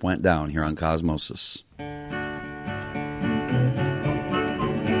Great Ship Went Down, here on Cosmosis.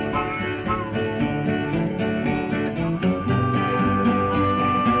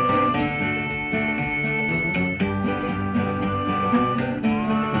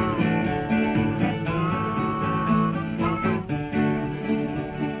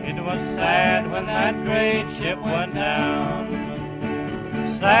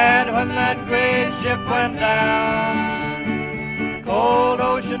 sad when that great ship went down. Cold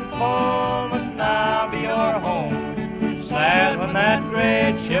ocean foam would now be your home. Sad when that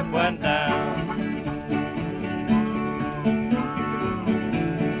great ship went down.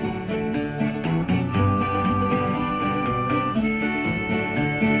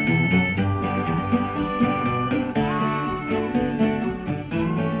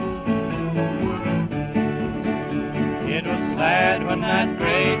 Sad when that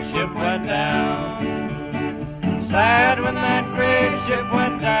great ship went down. Sad when that great ship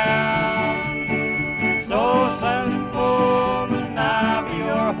went down. So sad home will now be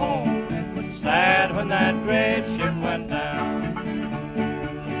your home. Sad when that great ship went down.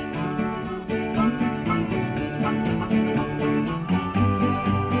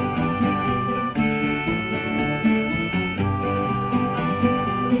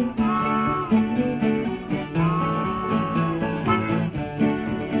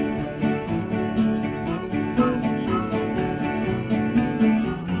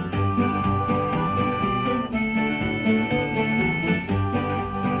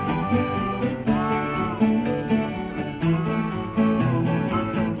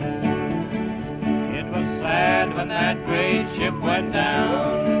 Ship went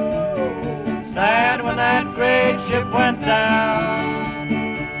down. Sad when that great ship went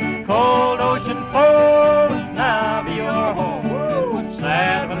down. Cold ocean foam will now be your home.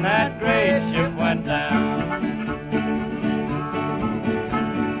 Sad when that great ship went down.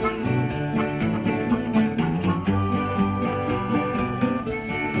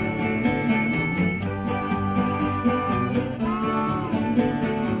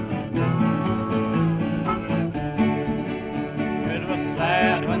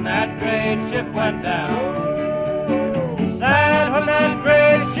 Ship went down. Sad when that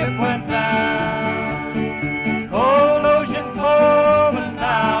great ship went down. Cold ocean foam will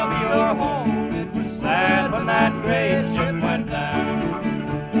now be your home. It was sad when that great ship went down.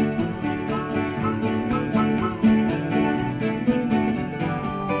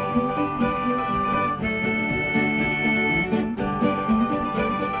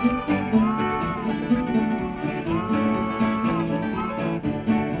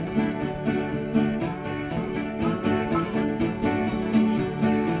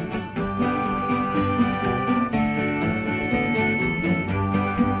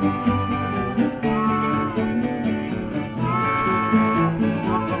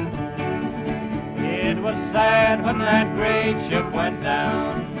 Sad when that great ship went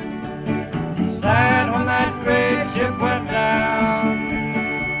down. Sad when that great ship went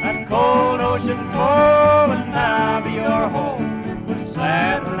down. That cold ocean floor will now be your home. It was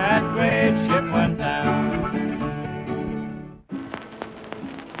sad when that great ship went down.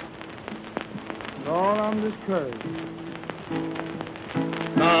 Lord, I'm discouraged.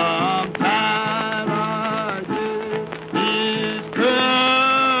 Sometime I get discouraged.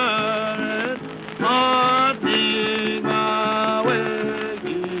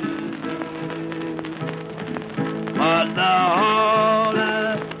 But now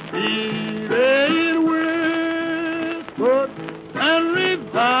that feeling whispered and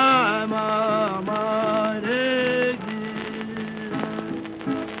revive my mind again.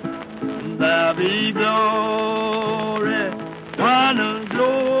 There be glory, wonder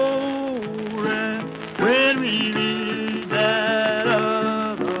glory, when we leave that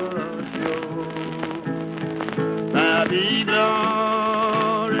other shore. There be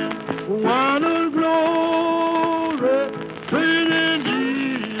glory, wonder glory, when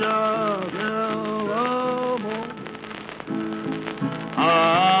indeed of evermore.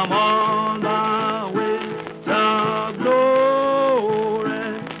 I'm on my way to glory,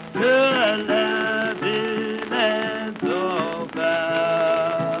 to that laughing land so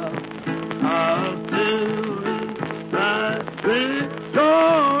far. I'll still be right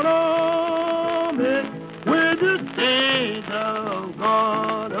return on me with the saints of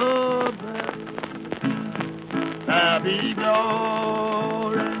God above. There'll be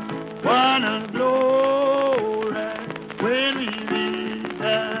glory, wonder glory, when we reach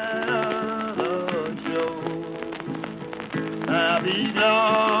that other shore. There'll be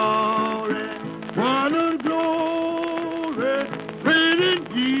glory, wonder glory, when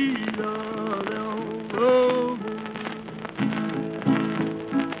indeed of the road.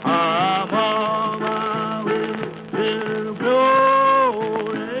 I'm on my way to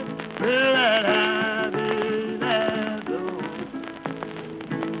glory, to that happy land of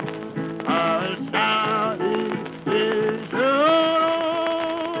I was starting this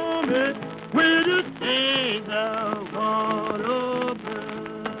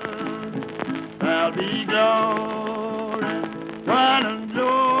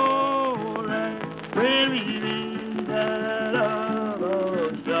when we reach that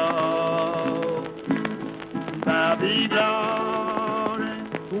other shore. There'll be glory,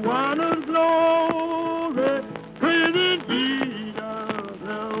 wonders, glory, praising Jesus,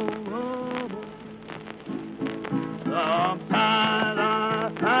 Lord. Sometimes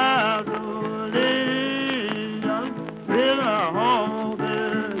I have to lean with a home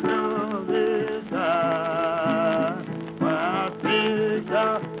that's on this side. When I think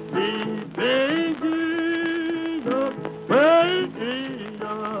of these big Jesus, praise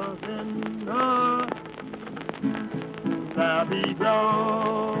Jesus in the there'll be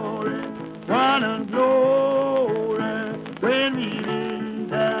glory, one and glory, when we reach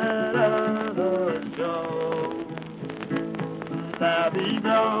that other shore. There'll be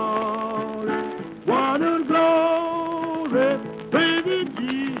glory, one and glory, praise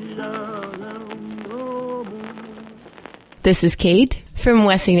Jesus and no more. This is Kate from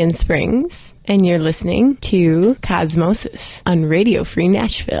Wessington Springs, and you're listening to Cosmosis on Radio Free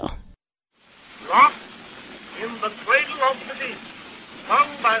Nashville. Rock in the Cradle of the Deep, sung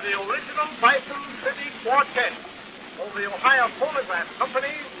by the original Bison City Quartet of the Ohio Phonograph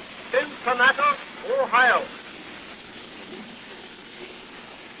Company, Cincinnati, Ohio.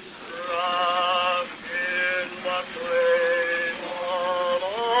 Rock in the cradle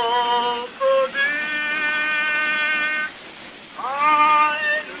of the deep, I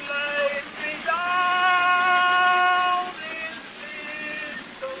lay me down in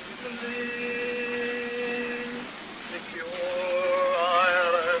peace of sleep, secure I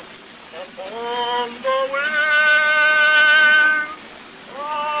rest upon the wind.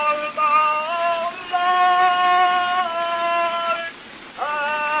 All thou light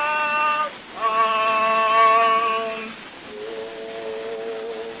hast found,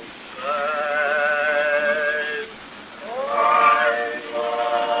 oh, safe I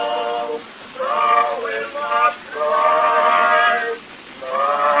love, thou wilt not drive my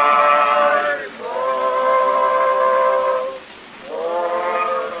love, for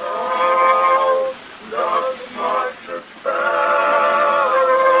thou dost not dispel.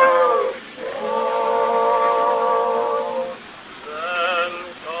 Then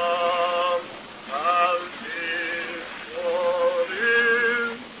come as is what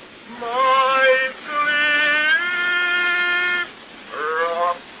is my sleep,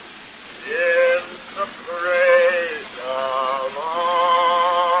 rock in the cradle of the deep.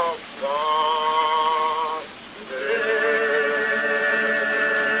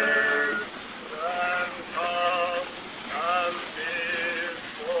 Then come and is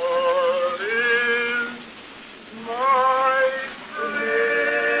what is my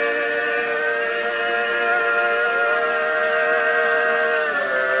sleep, rock in the cradle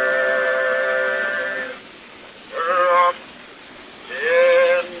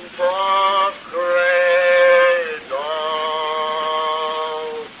of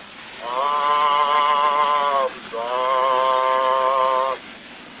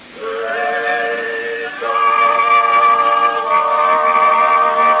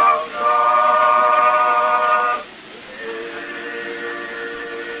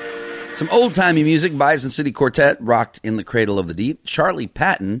Some old-timey music, Bison City Quartet, rocked in the cradle of the deep. Charlie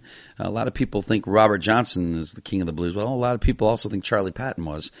Patton, a lot of people think Robert Johnson is the king of the blues. Well, a lot of people also think Charlie Patton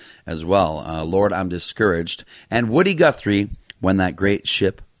was as well. Lord, I'm Discouraged. And Woody Guthrie, When That Great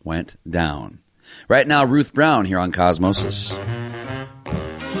Ship Went Down. Right now, Ruth Brown here on Cosmosis.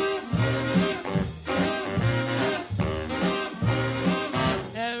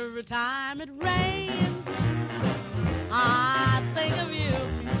 Every time it rains, I think of you,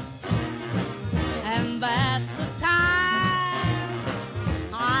 and that's the time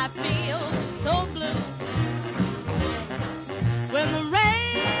I feel so blue. When the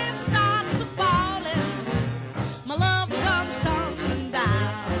rain starts to falling, my love comes tumbling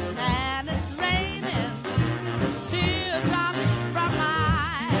down, and it's raining teardrops from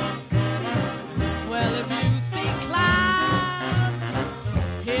my eyes. Well, if you see clouds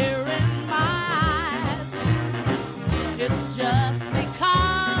here in my eyes, it's just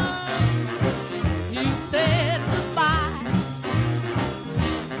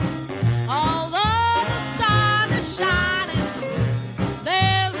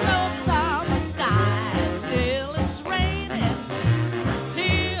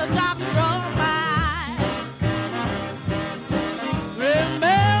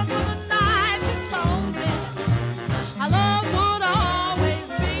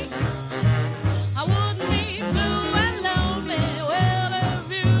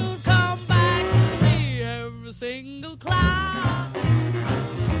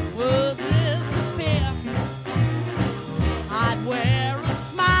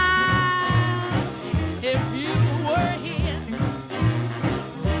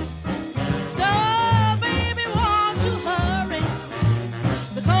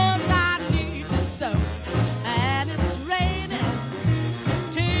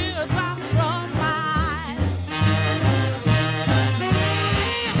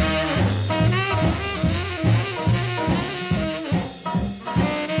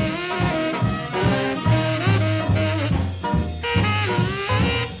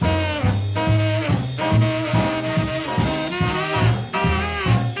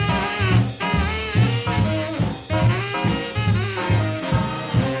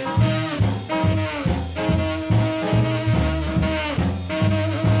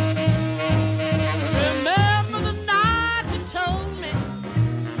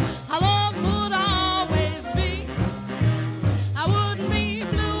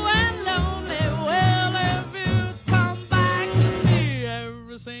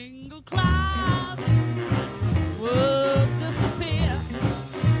single cloud would disappear.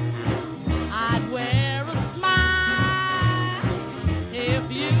 I'd wear a smile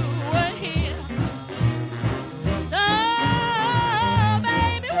if you were here. So,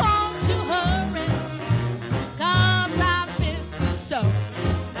 baby, won't you hurry? 'Cause I miss you so.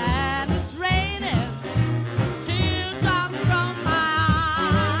 And it's raining teardrops from my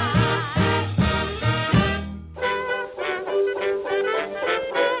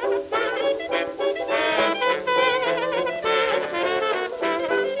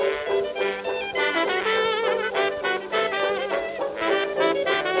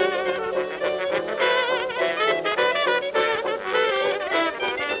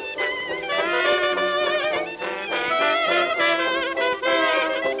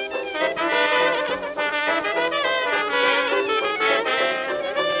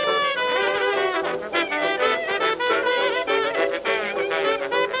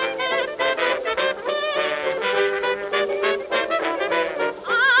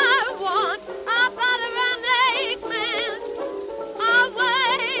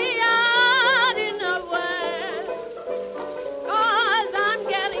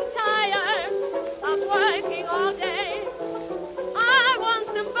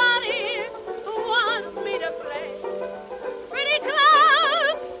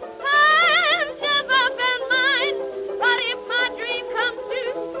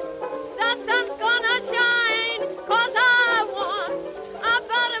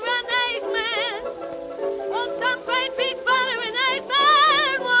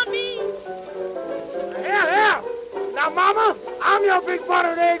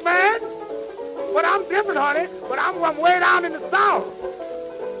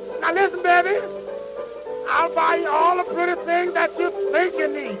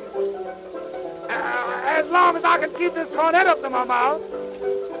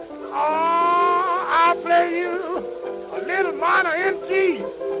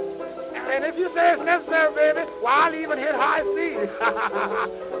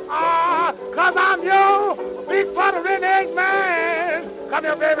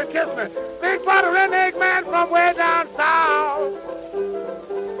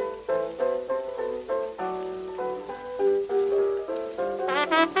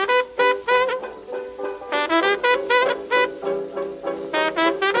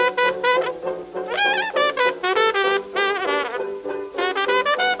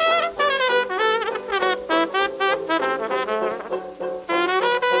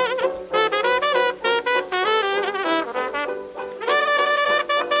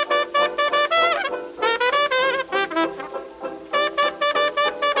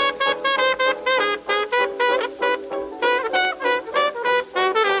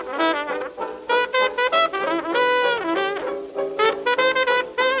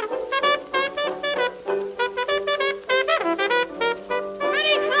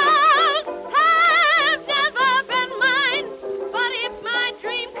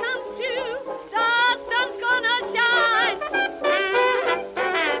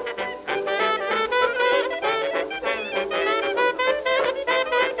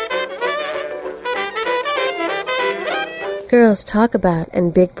Girls talk about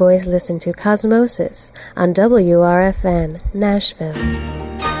and big boys listen to Cosmosis on WRFN, Nashville.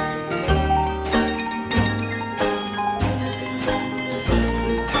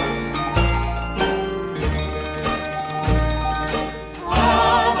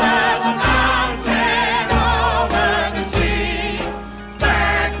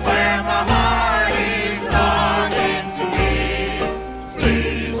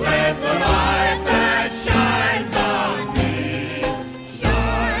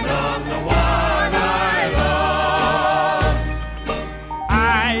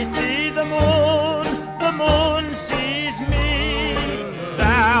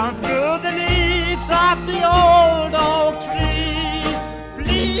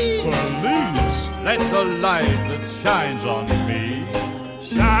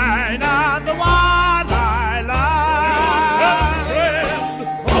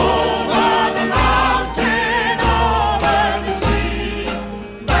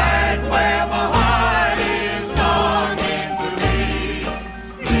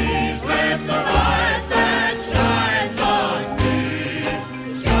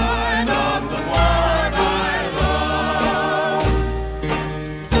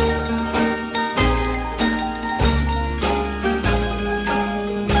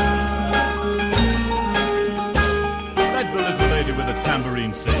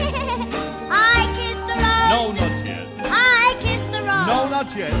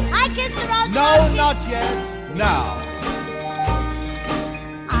 Not yet. I kissed the rose. No, not yet. Now.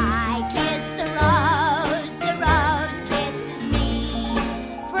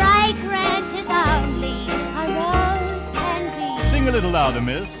 louder,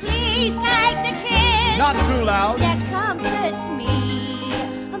 miss. Please take the kiss. Not too loud. That comforts me.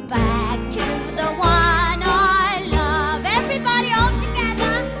 Back to the one I love. Everybody all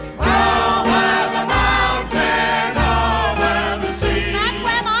together. Over the mountain, over the sea. Back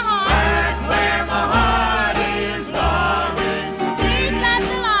where my heart is longing to be. Please let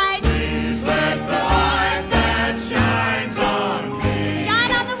the light. Please let the light that shines on me.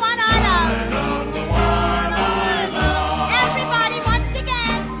 Shine on the one I love. Shine on the one I love. Everybody once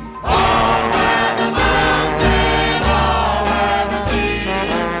again. Over the mountain, over the sea.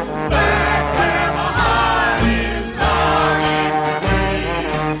 Back where my heart is longing to be.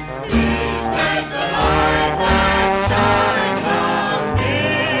 Please let the light that shines on me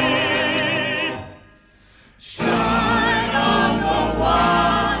shine on the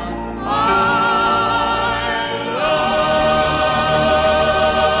one I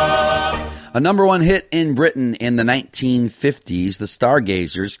love. A number one hit in Britain in the 1950s, the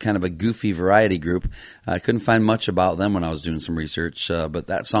Stargazers, kind of a goofy variety group. I couldn't find much about them when I was doing some research, but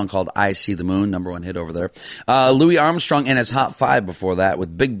that song called I See the Moon, number one hit over there. Louis Armstrong and his Hot Five before that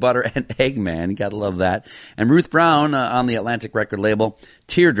with Big Butter and Eggman. You gotta love that. And Ruth Brown on the Atlantic record label,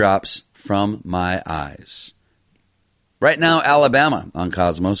 Teardrops from My Eyes. Right now, Alabama on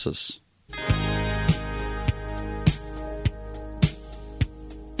Cosmosis.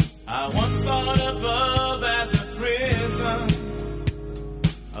 I once thought of love as a prison,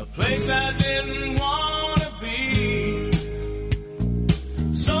 a place I didn't want to be.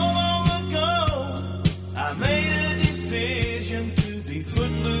 So long ago, I made a decision to be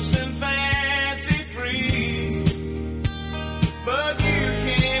footloose and fancy free. But you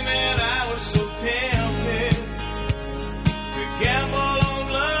came and I was so tempted to gamble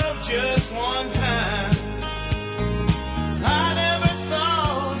on love just one time. I never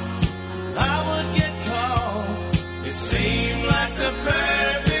thought I would get caught. It seemed like the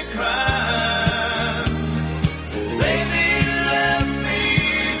perfect crime. Baby, you left me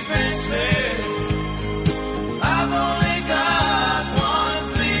defenseless. I've only got one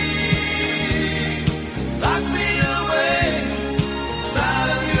plea. Lock me away inside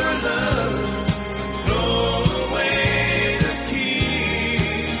of your love. Throw away the key.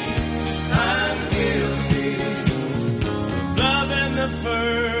 I'm guilty of love in the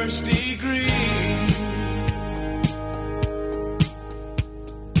first degree.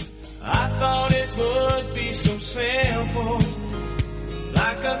 I thought it would be so simple,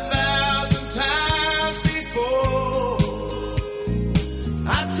 like 1,000 times before.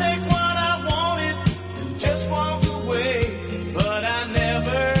 I'd take what I wanted and just walk away, but I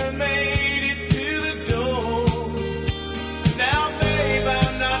never made it to the door. Now, babe,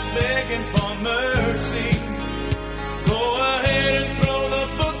 I'm not begging for mercy. Go ahead and throw the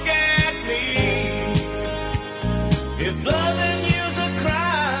book at me. If loving you's a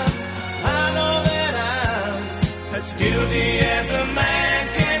crime, I know that I'm as guilty as a man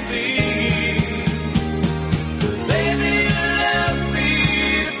can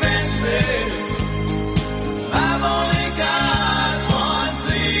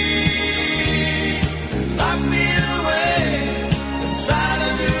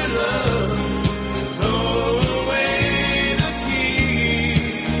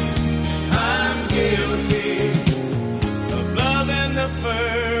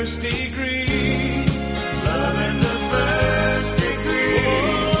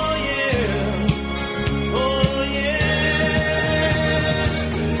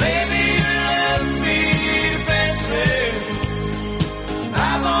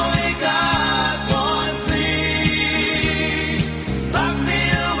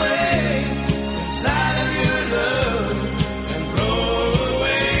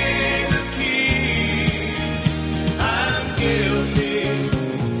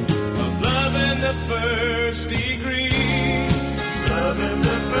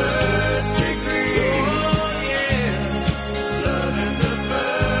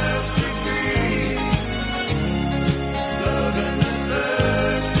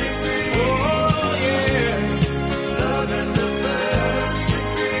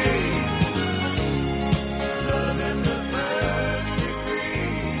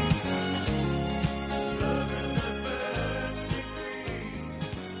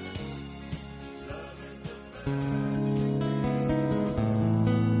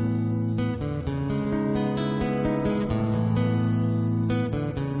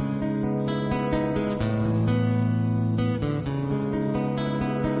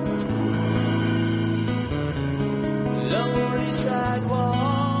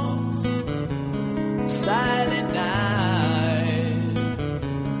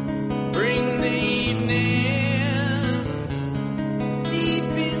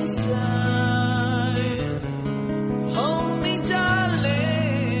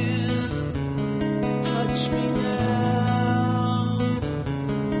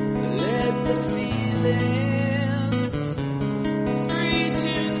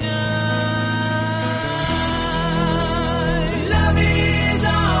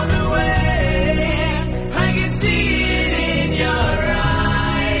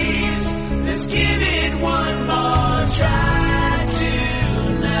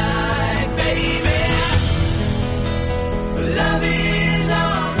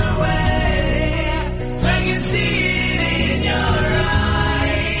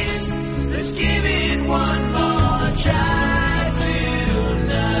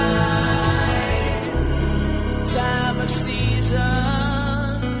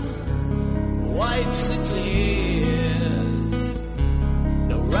tears,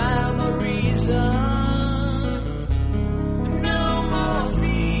 no rhyme or reason, no more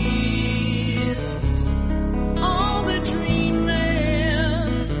fears. All the dreaming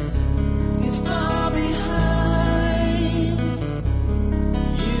is far behind.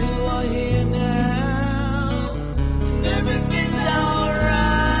 You are here now, and everything's alright.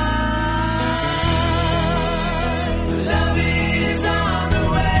 Love is on the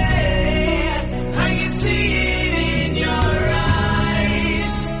way. I can see it in your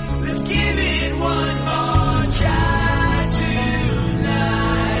eyes. Let's give it one more try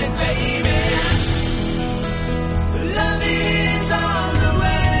tonight, baby. Love is on the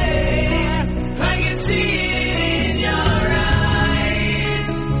way. I can see it in your eyes.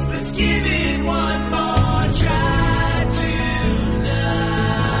 Let's give it one more try tonight.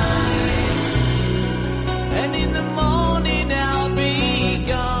 And in the morning I'll be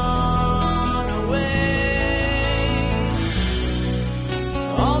gone away.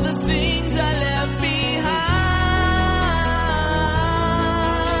 All the things I left behind.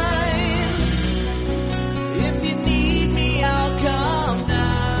 If you need me, I'll come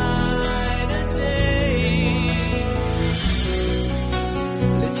night or day.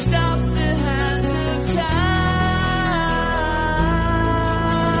 Let's stop the hands of time.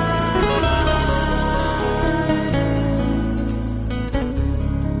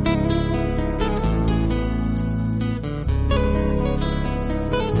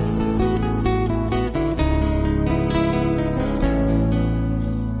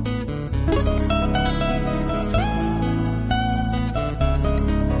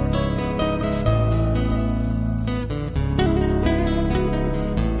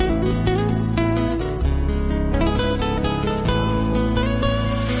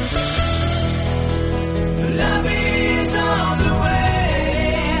 Love is on the way.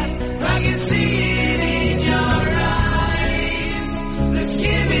 I can see it in your eyes. Let's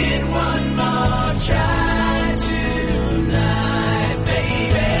give it one more try tonight,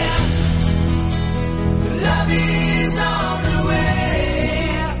 baby. Love is on the way.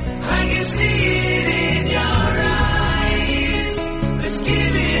 I can see it in your eyes. Let's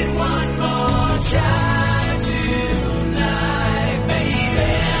give it one more try tonight,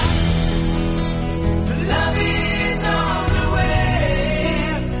 baby. Love is on the way.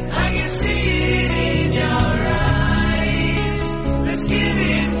 I can see it in your eyes. Let's give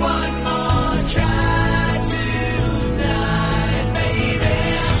it one more try tonight, baby.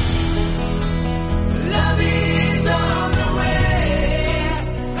 Love is on the way.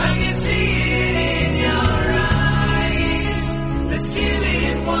 I can see it in your eyes. Let's give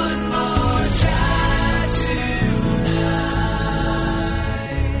it one more try tonight.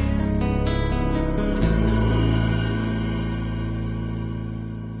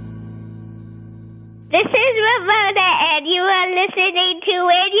 This is Ramona, and you are listening to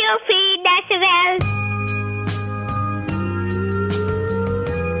Radio Free National.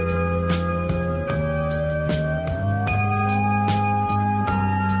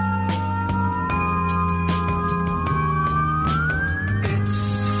 It's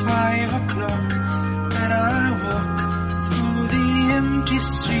 5 o'clock and I walk through the empty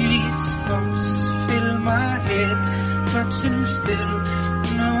streets. Thoughts fill my head, but then still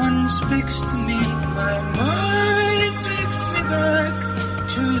no one speaks to me. My mind takes me back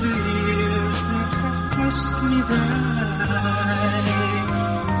to the years that have passed me by.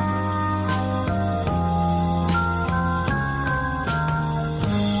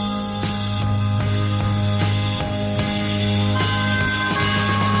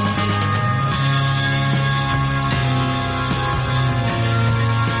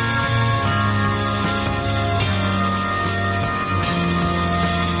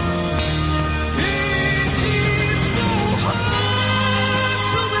 It is so hard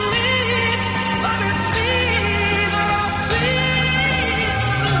to believe, but it's me that I see.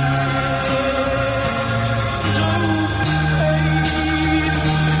 Don't believe.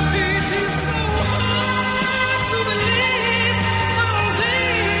 It is so hard to believe, but all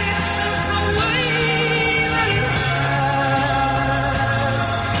this is the way that it has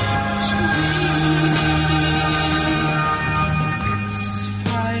to be. It's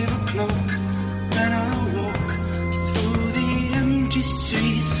 5 o'clock and I walk through the empty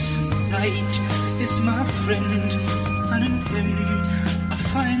streets. Night is my friend, and in him I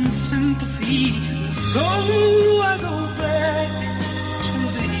find sympathy. And so I go back to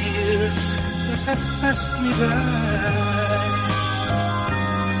the years that have passed me by.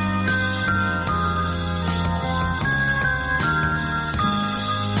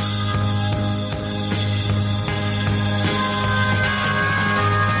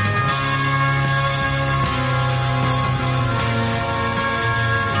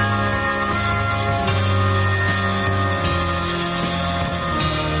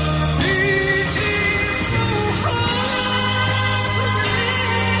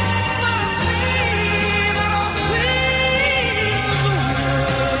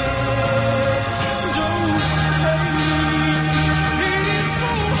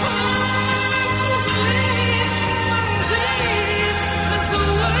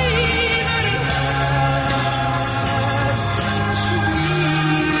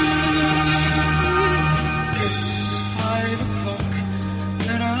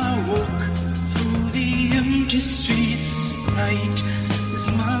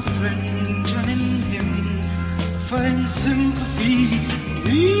 makes my friend John in him find sympathy.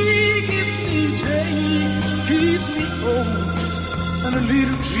 He gives me day, gives me hope, and a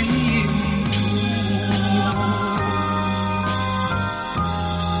little dream too.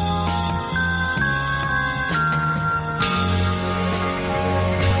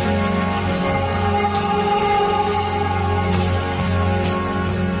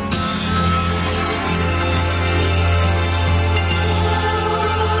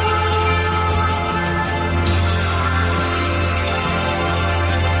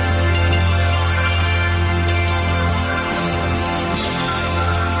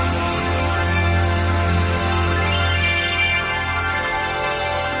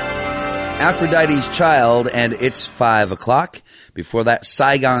 Aphrodite's Child, and It's 5 o'clock. Before that,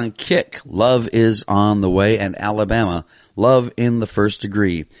 Saigon Kick, Love Is on the Way, and Alabama, Love in the First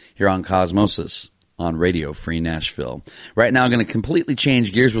Degree, here on Cosmosis on Radio Free Nashville. Right now, I'm going to completely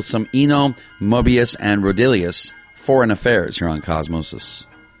change gears with some Eno, Mobius, and Rodelius, Foreign Affairs, here on Cosmosis.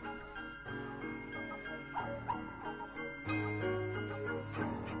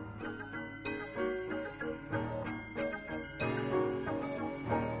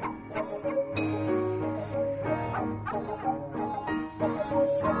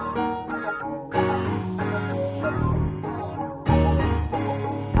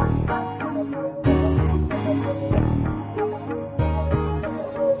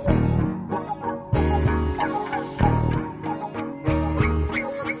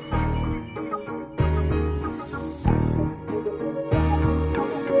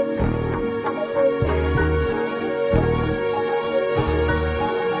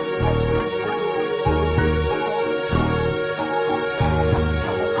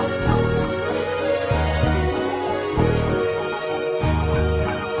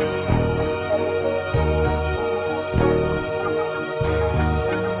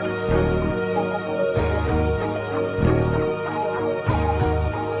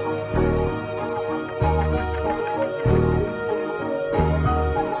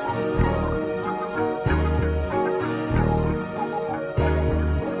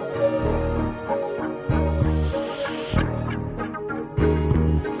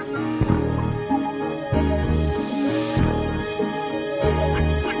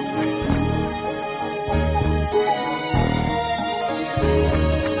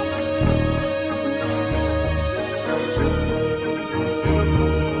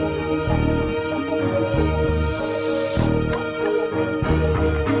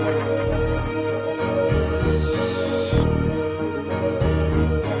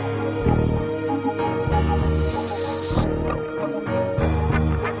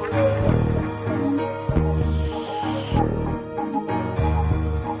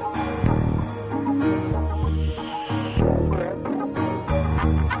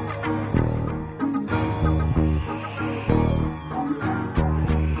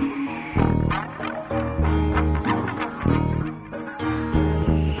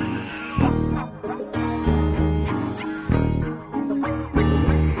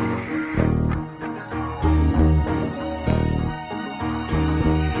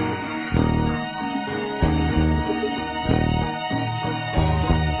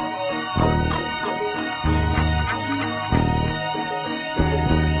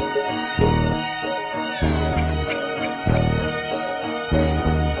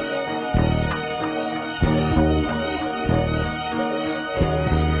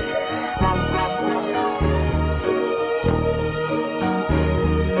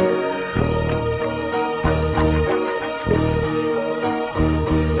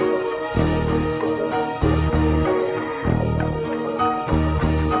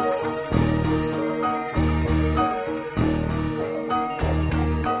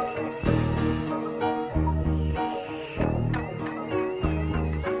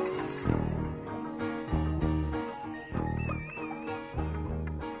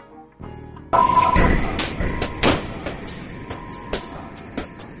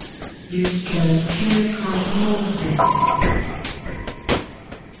 You can hear Cosmosis.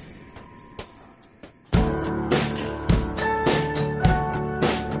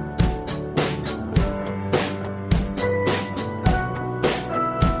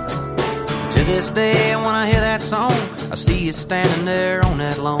 To this day, when I hear that song, I see you standing there on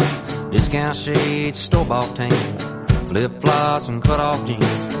that lawn. Discount shades, store-bought tan, flip-flops and cut-off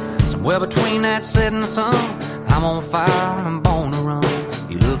jeans. Somewhere between that setting sun, I'm on fire, I'm born to run.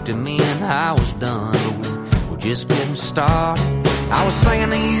 You looked at me and I was done, but we were just getting started. I was singing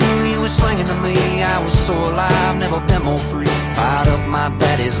to you, you were singing to me. I was so alive, never been more free. Fired up my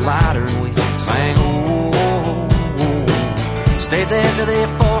daddy's lighter and we sang, oh, oh, oh. Stayed there till they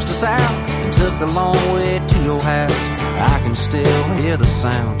forced us out and took the long way to your house. I can still hear the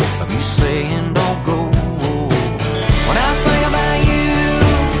sound of you saying don't go. When I think about you,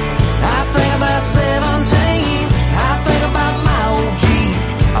 I think about 17. I think about my old Jeep.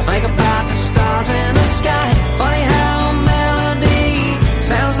 I think about the stars in the sky. Funny how a melody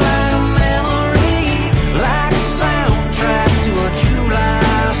sounds like a memory, like a soundtrack to a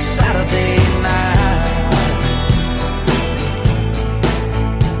July Saturday night.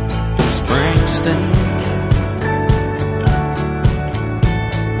 Springsteen.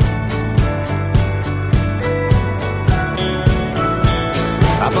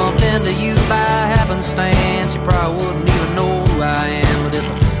 I bumped into you by happenstance. You probably wouldn't even know who I am, but if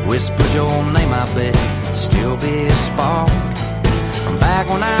I whispered your name, I bet it'd still be a spark. From back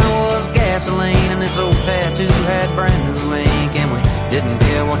when I was gasoline and this old tattoo had brand new ink, and we didn't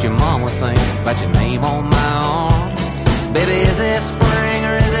care what your mom would think about your name on my arm. Baby, is it spring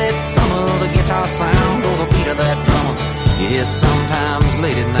or is it summer? The guitar sound or the beat of that drummer you hear sometimes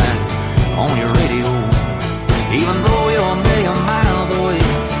late at night on your radio. Even though you're a million miles away,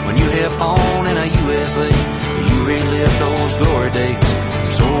 when you hit on in a USA, you relive those glory days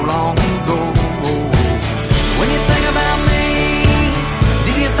so long ago. When you think about me,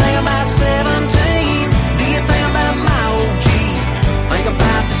 do you think about 17? Do you think about my old Jeep? Think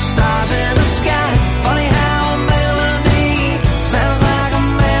about the stars in the sky. Funny how a melody sounds like a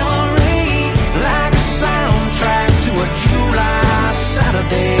memory, like a soundtrack to a July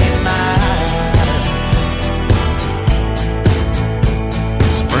Saturday night.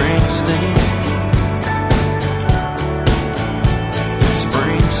 Springsteen.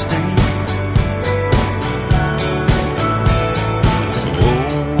 Springsteen.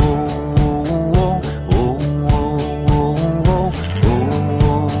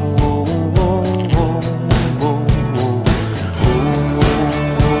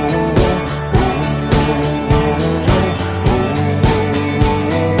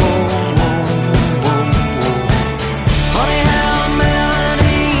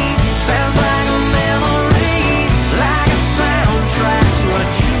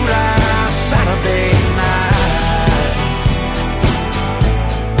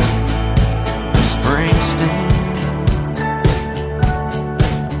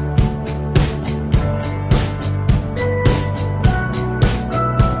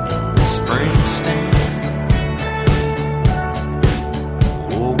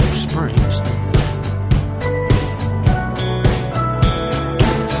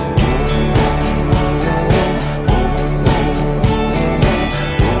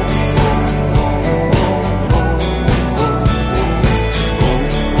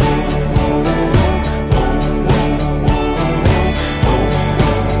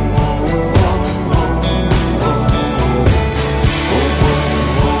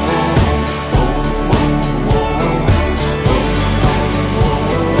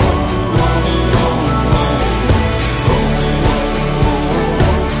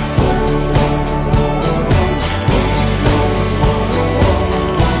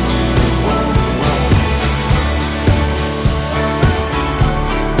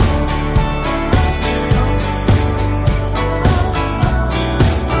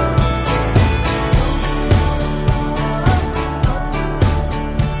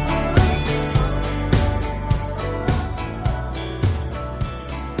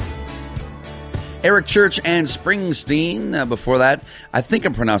 Eric Church and Springsteen. Before that, I think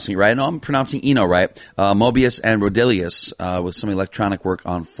I'm pronouncing it right. No, I'm pronouncing Eno right. Mobius and Rodelius with some electronic work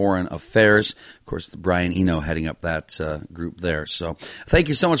on Foreign Affairs. Of course, Brian Eno heading up that group there. So thank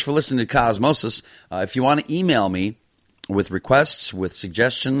you so much for listening to Cosmosis. If you want to email me with requests, with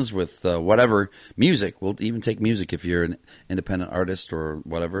suggestions, with whatever music, we'll even take music if you're an independent artist or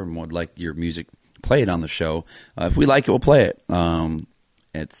whatever and would like your music played on the show. If we like it, we'll play it.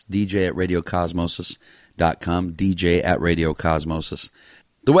 It's dj@radiocosmosis.com, dj@radiocosmosis.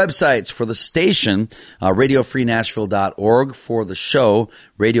 The websites for the station, radiofreenashville.org, for the show,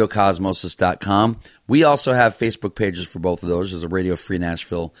 radiocosmosis.com. We also have Facebook pages for both of those. There's a Radio Free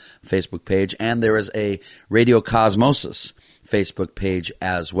Nashville Facebook page, and there is a Radio Cosmosis Facebook page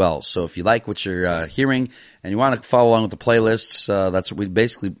as well. So if you like what you're hearing and you want to follow along with the playlists, that's what we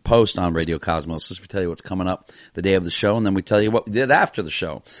basically post on Radio Cosmosis. We tell you what's coming up the day of the show, and then we tell you what we did after the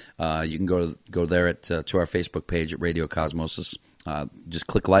show. You can go there to our Facebook page at Radio Cosmosis. Just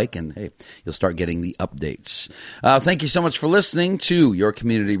click like, and hey, you'll start getting the updates. Thank you so much for listening to your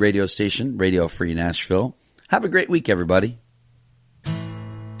community radio station, Radio Free Nashville. Have a great week, everybody.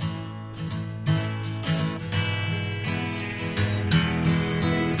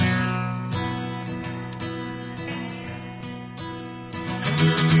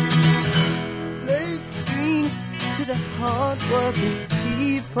 the hard-working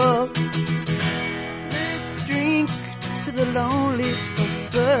people. Let's drink to the lonely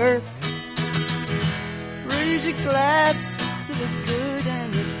of birth. Raise your glass to the good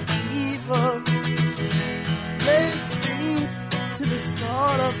and the evil. Let's drink to the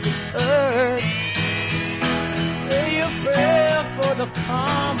salt of the earth. Say a prayer for the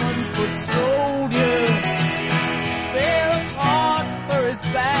common foot soldier. Spare a thought for his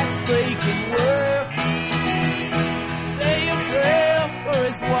back-breaking work. Say a prayer for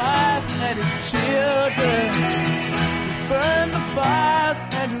his wife and his children. Who burn the fires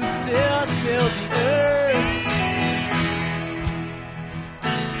and who still till the earth.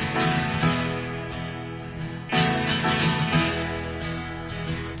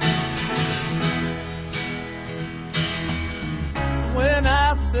 When I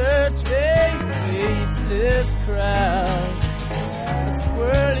search a faceless crowd, a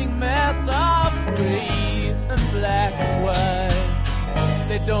swirling mass of gray and black and white,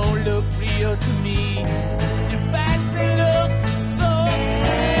 they don't look real to me. In fact, they look so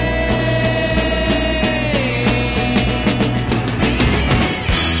fake.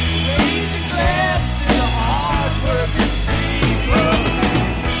 Raise a glass to the hard-working people.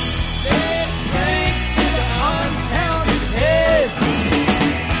 Let's drink to the uncounted heads.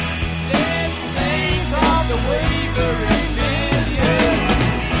 Let's think of the wavering millions.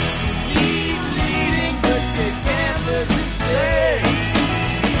 He's leading, but they canvas instead.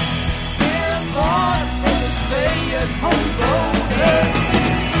 They're a thought for the stay-at-home voter.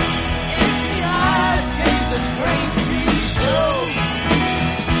 Empty eyes gaze a strange TV show.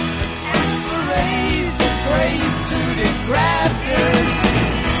 An parades of gray-suited grafters.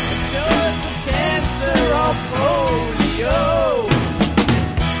 Just the cancer or polio.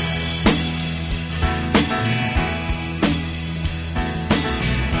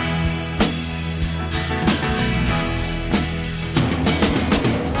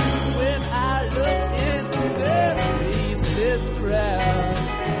 When I look into their faceless crowd,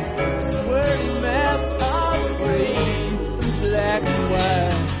 swirling mass of grays and black and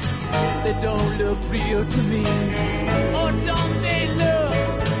white, they don't look real to me. Or don't they look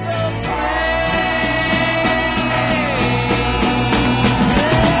so fake?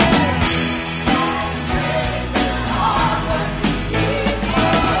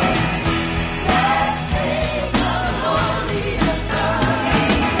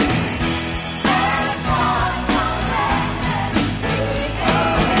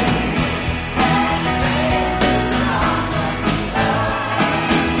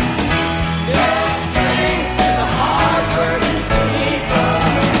 Let's drink to the hard-working people.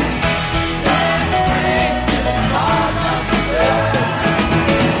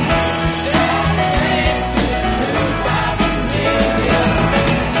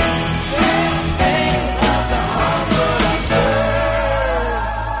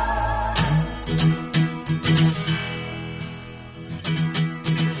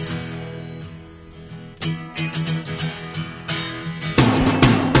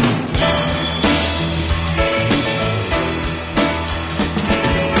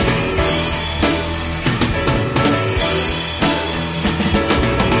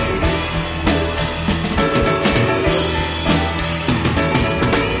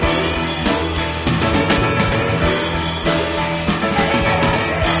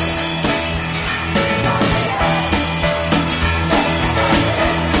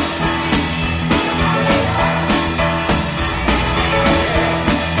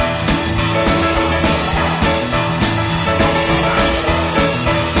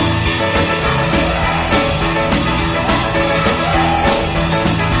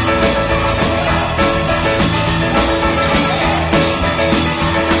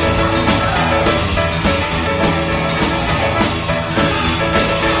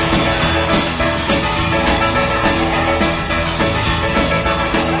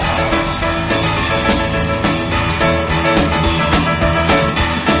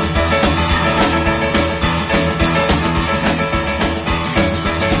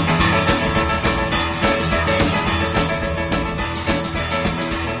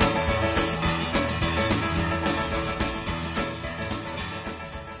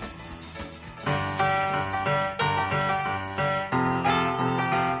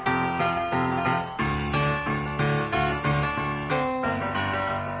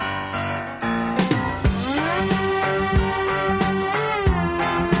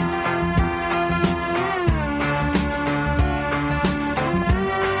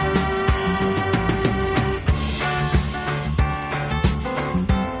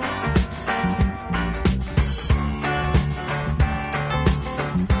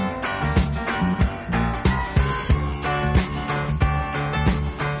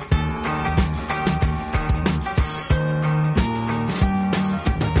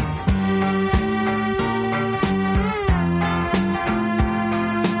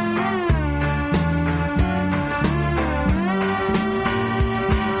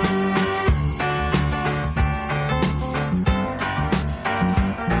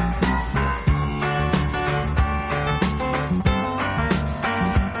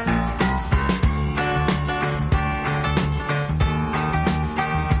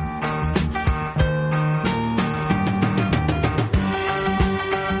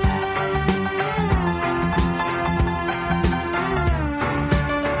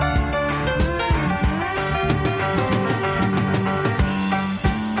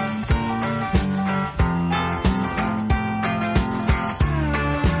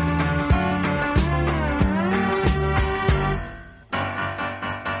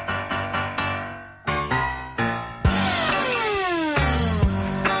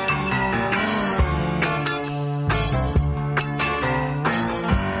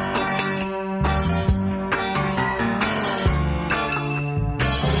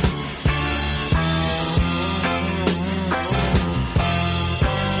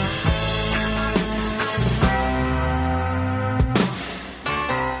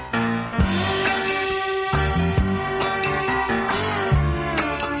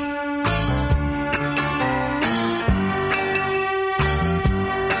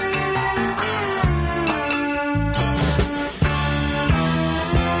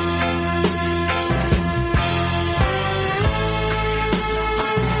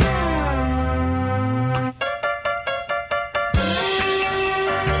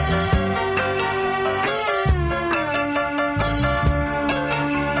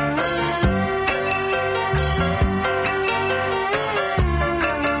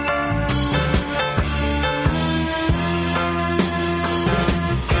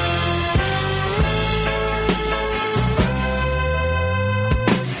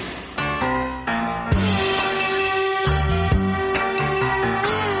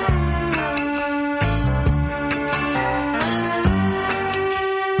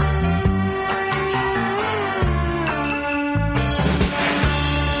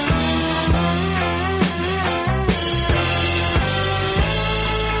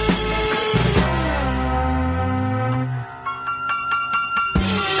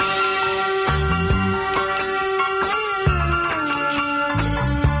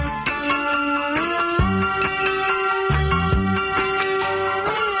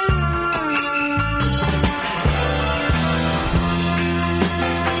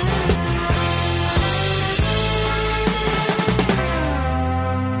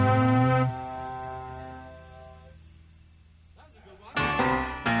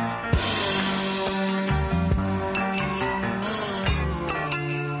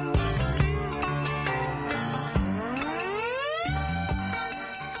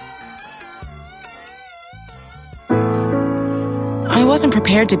 wasn't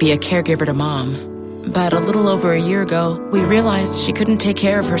prepared to be a caregiver to Mom, but a little over a year ago, we realized she couldn't take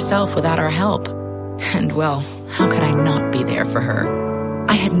care of herself without our help. And well, how could I not be there for her?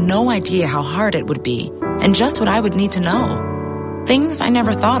 I had no idea how hard it would be, and just what I would need to know. Things I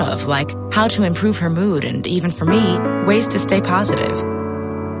never thought of, like how to improve her mood and, even for me, ways to stay positive.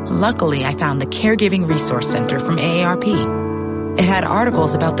 Luckily, I found the Caregiving Resource Center from AARP. It had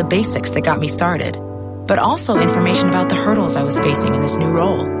articles about the basics that got me started, but also information about the hurdles I was facing in this new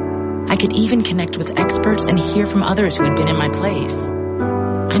role. I could even connect with experts and hear from others who had been in my place.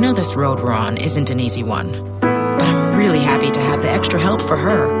 I know this road we're on isn't an easy one, but I'm really happy to have the extra help for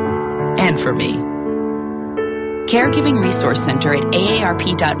her and for me. Caregiving Resource Center at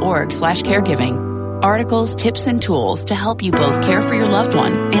aarp.org/caregiving. Articles, tips, and tools to help you both care for your loved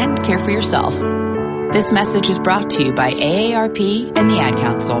one and care for yourself. This message is brought to you by AARP and the Ad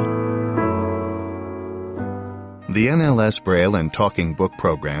Council. The NLS Braille and Talking Book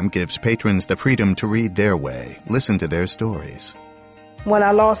program gives patrons the freedom to read their way, listen to their stories. When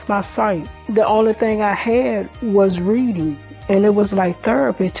I lost my sight, the only thing I had was reading, and it was like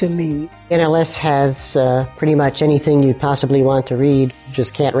therapy to me. NLS has pretty much anything you'd possibly want to read.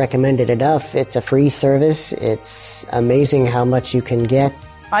 Just can't recommend it enough. It's a free service. It's amazing how much you can get.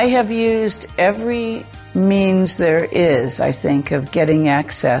 I have used every means there is, I think, of getting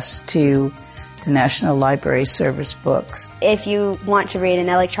access to the National Library Service books. If you want to read in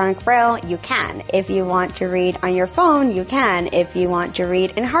electronic braille, you can. If you want to read on your phone, you can. If you want to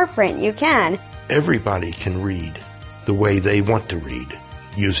read in heartprint, you can. Everybody can read the way they want to read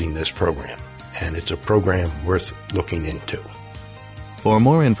using this program, and it's a program worth looking into. For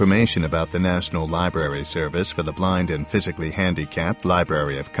more information about the National Library Service for the Blind and Physically Handicapped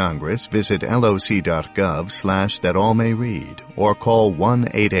Library of Congress, visit loc.gov/thatallmayread or call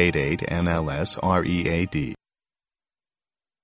 1-888-NLS-READ.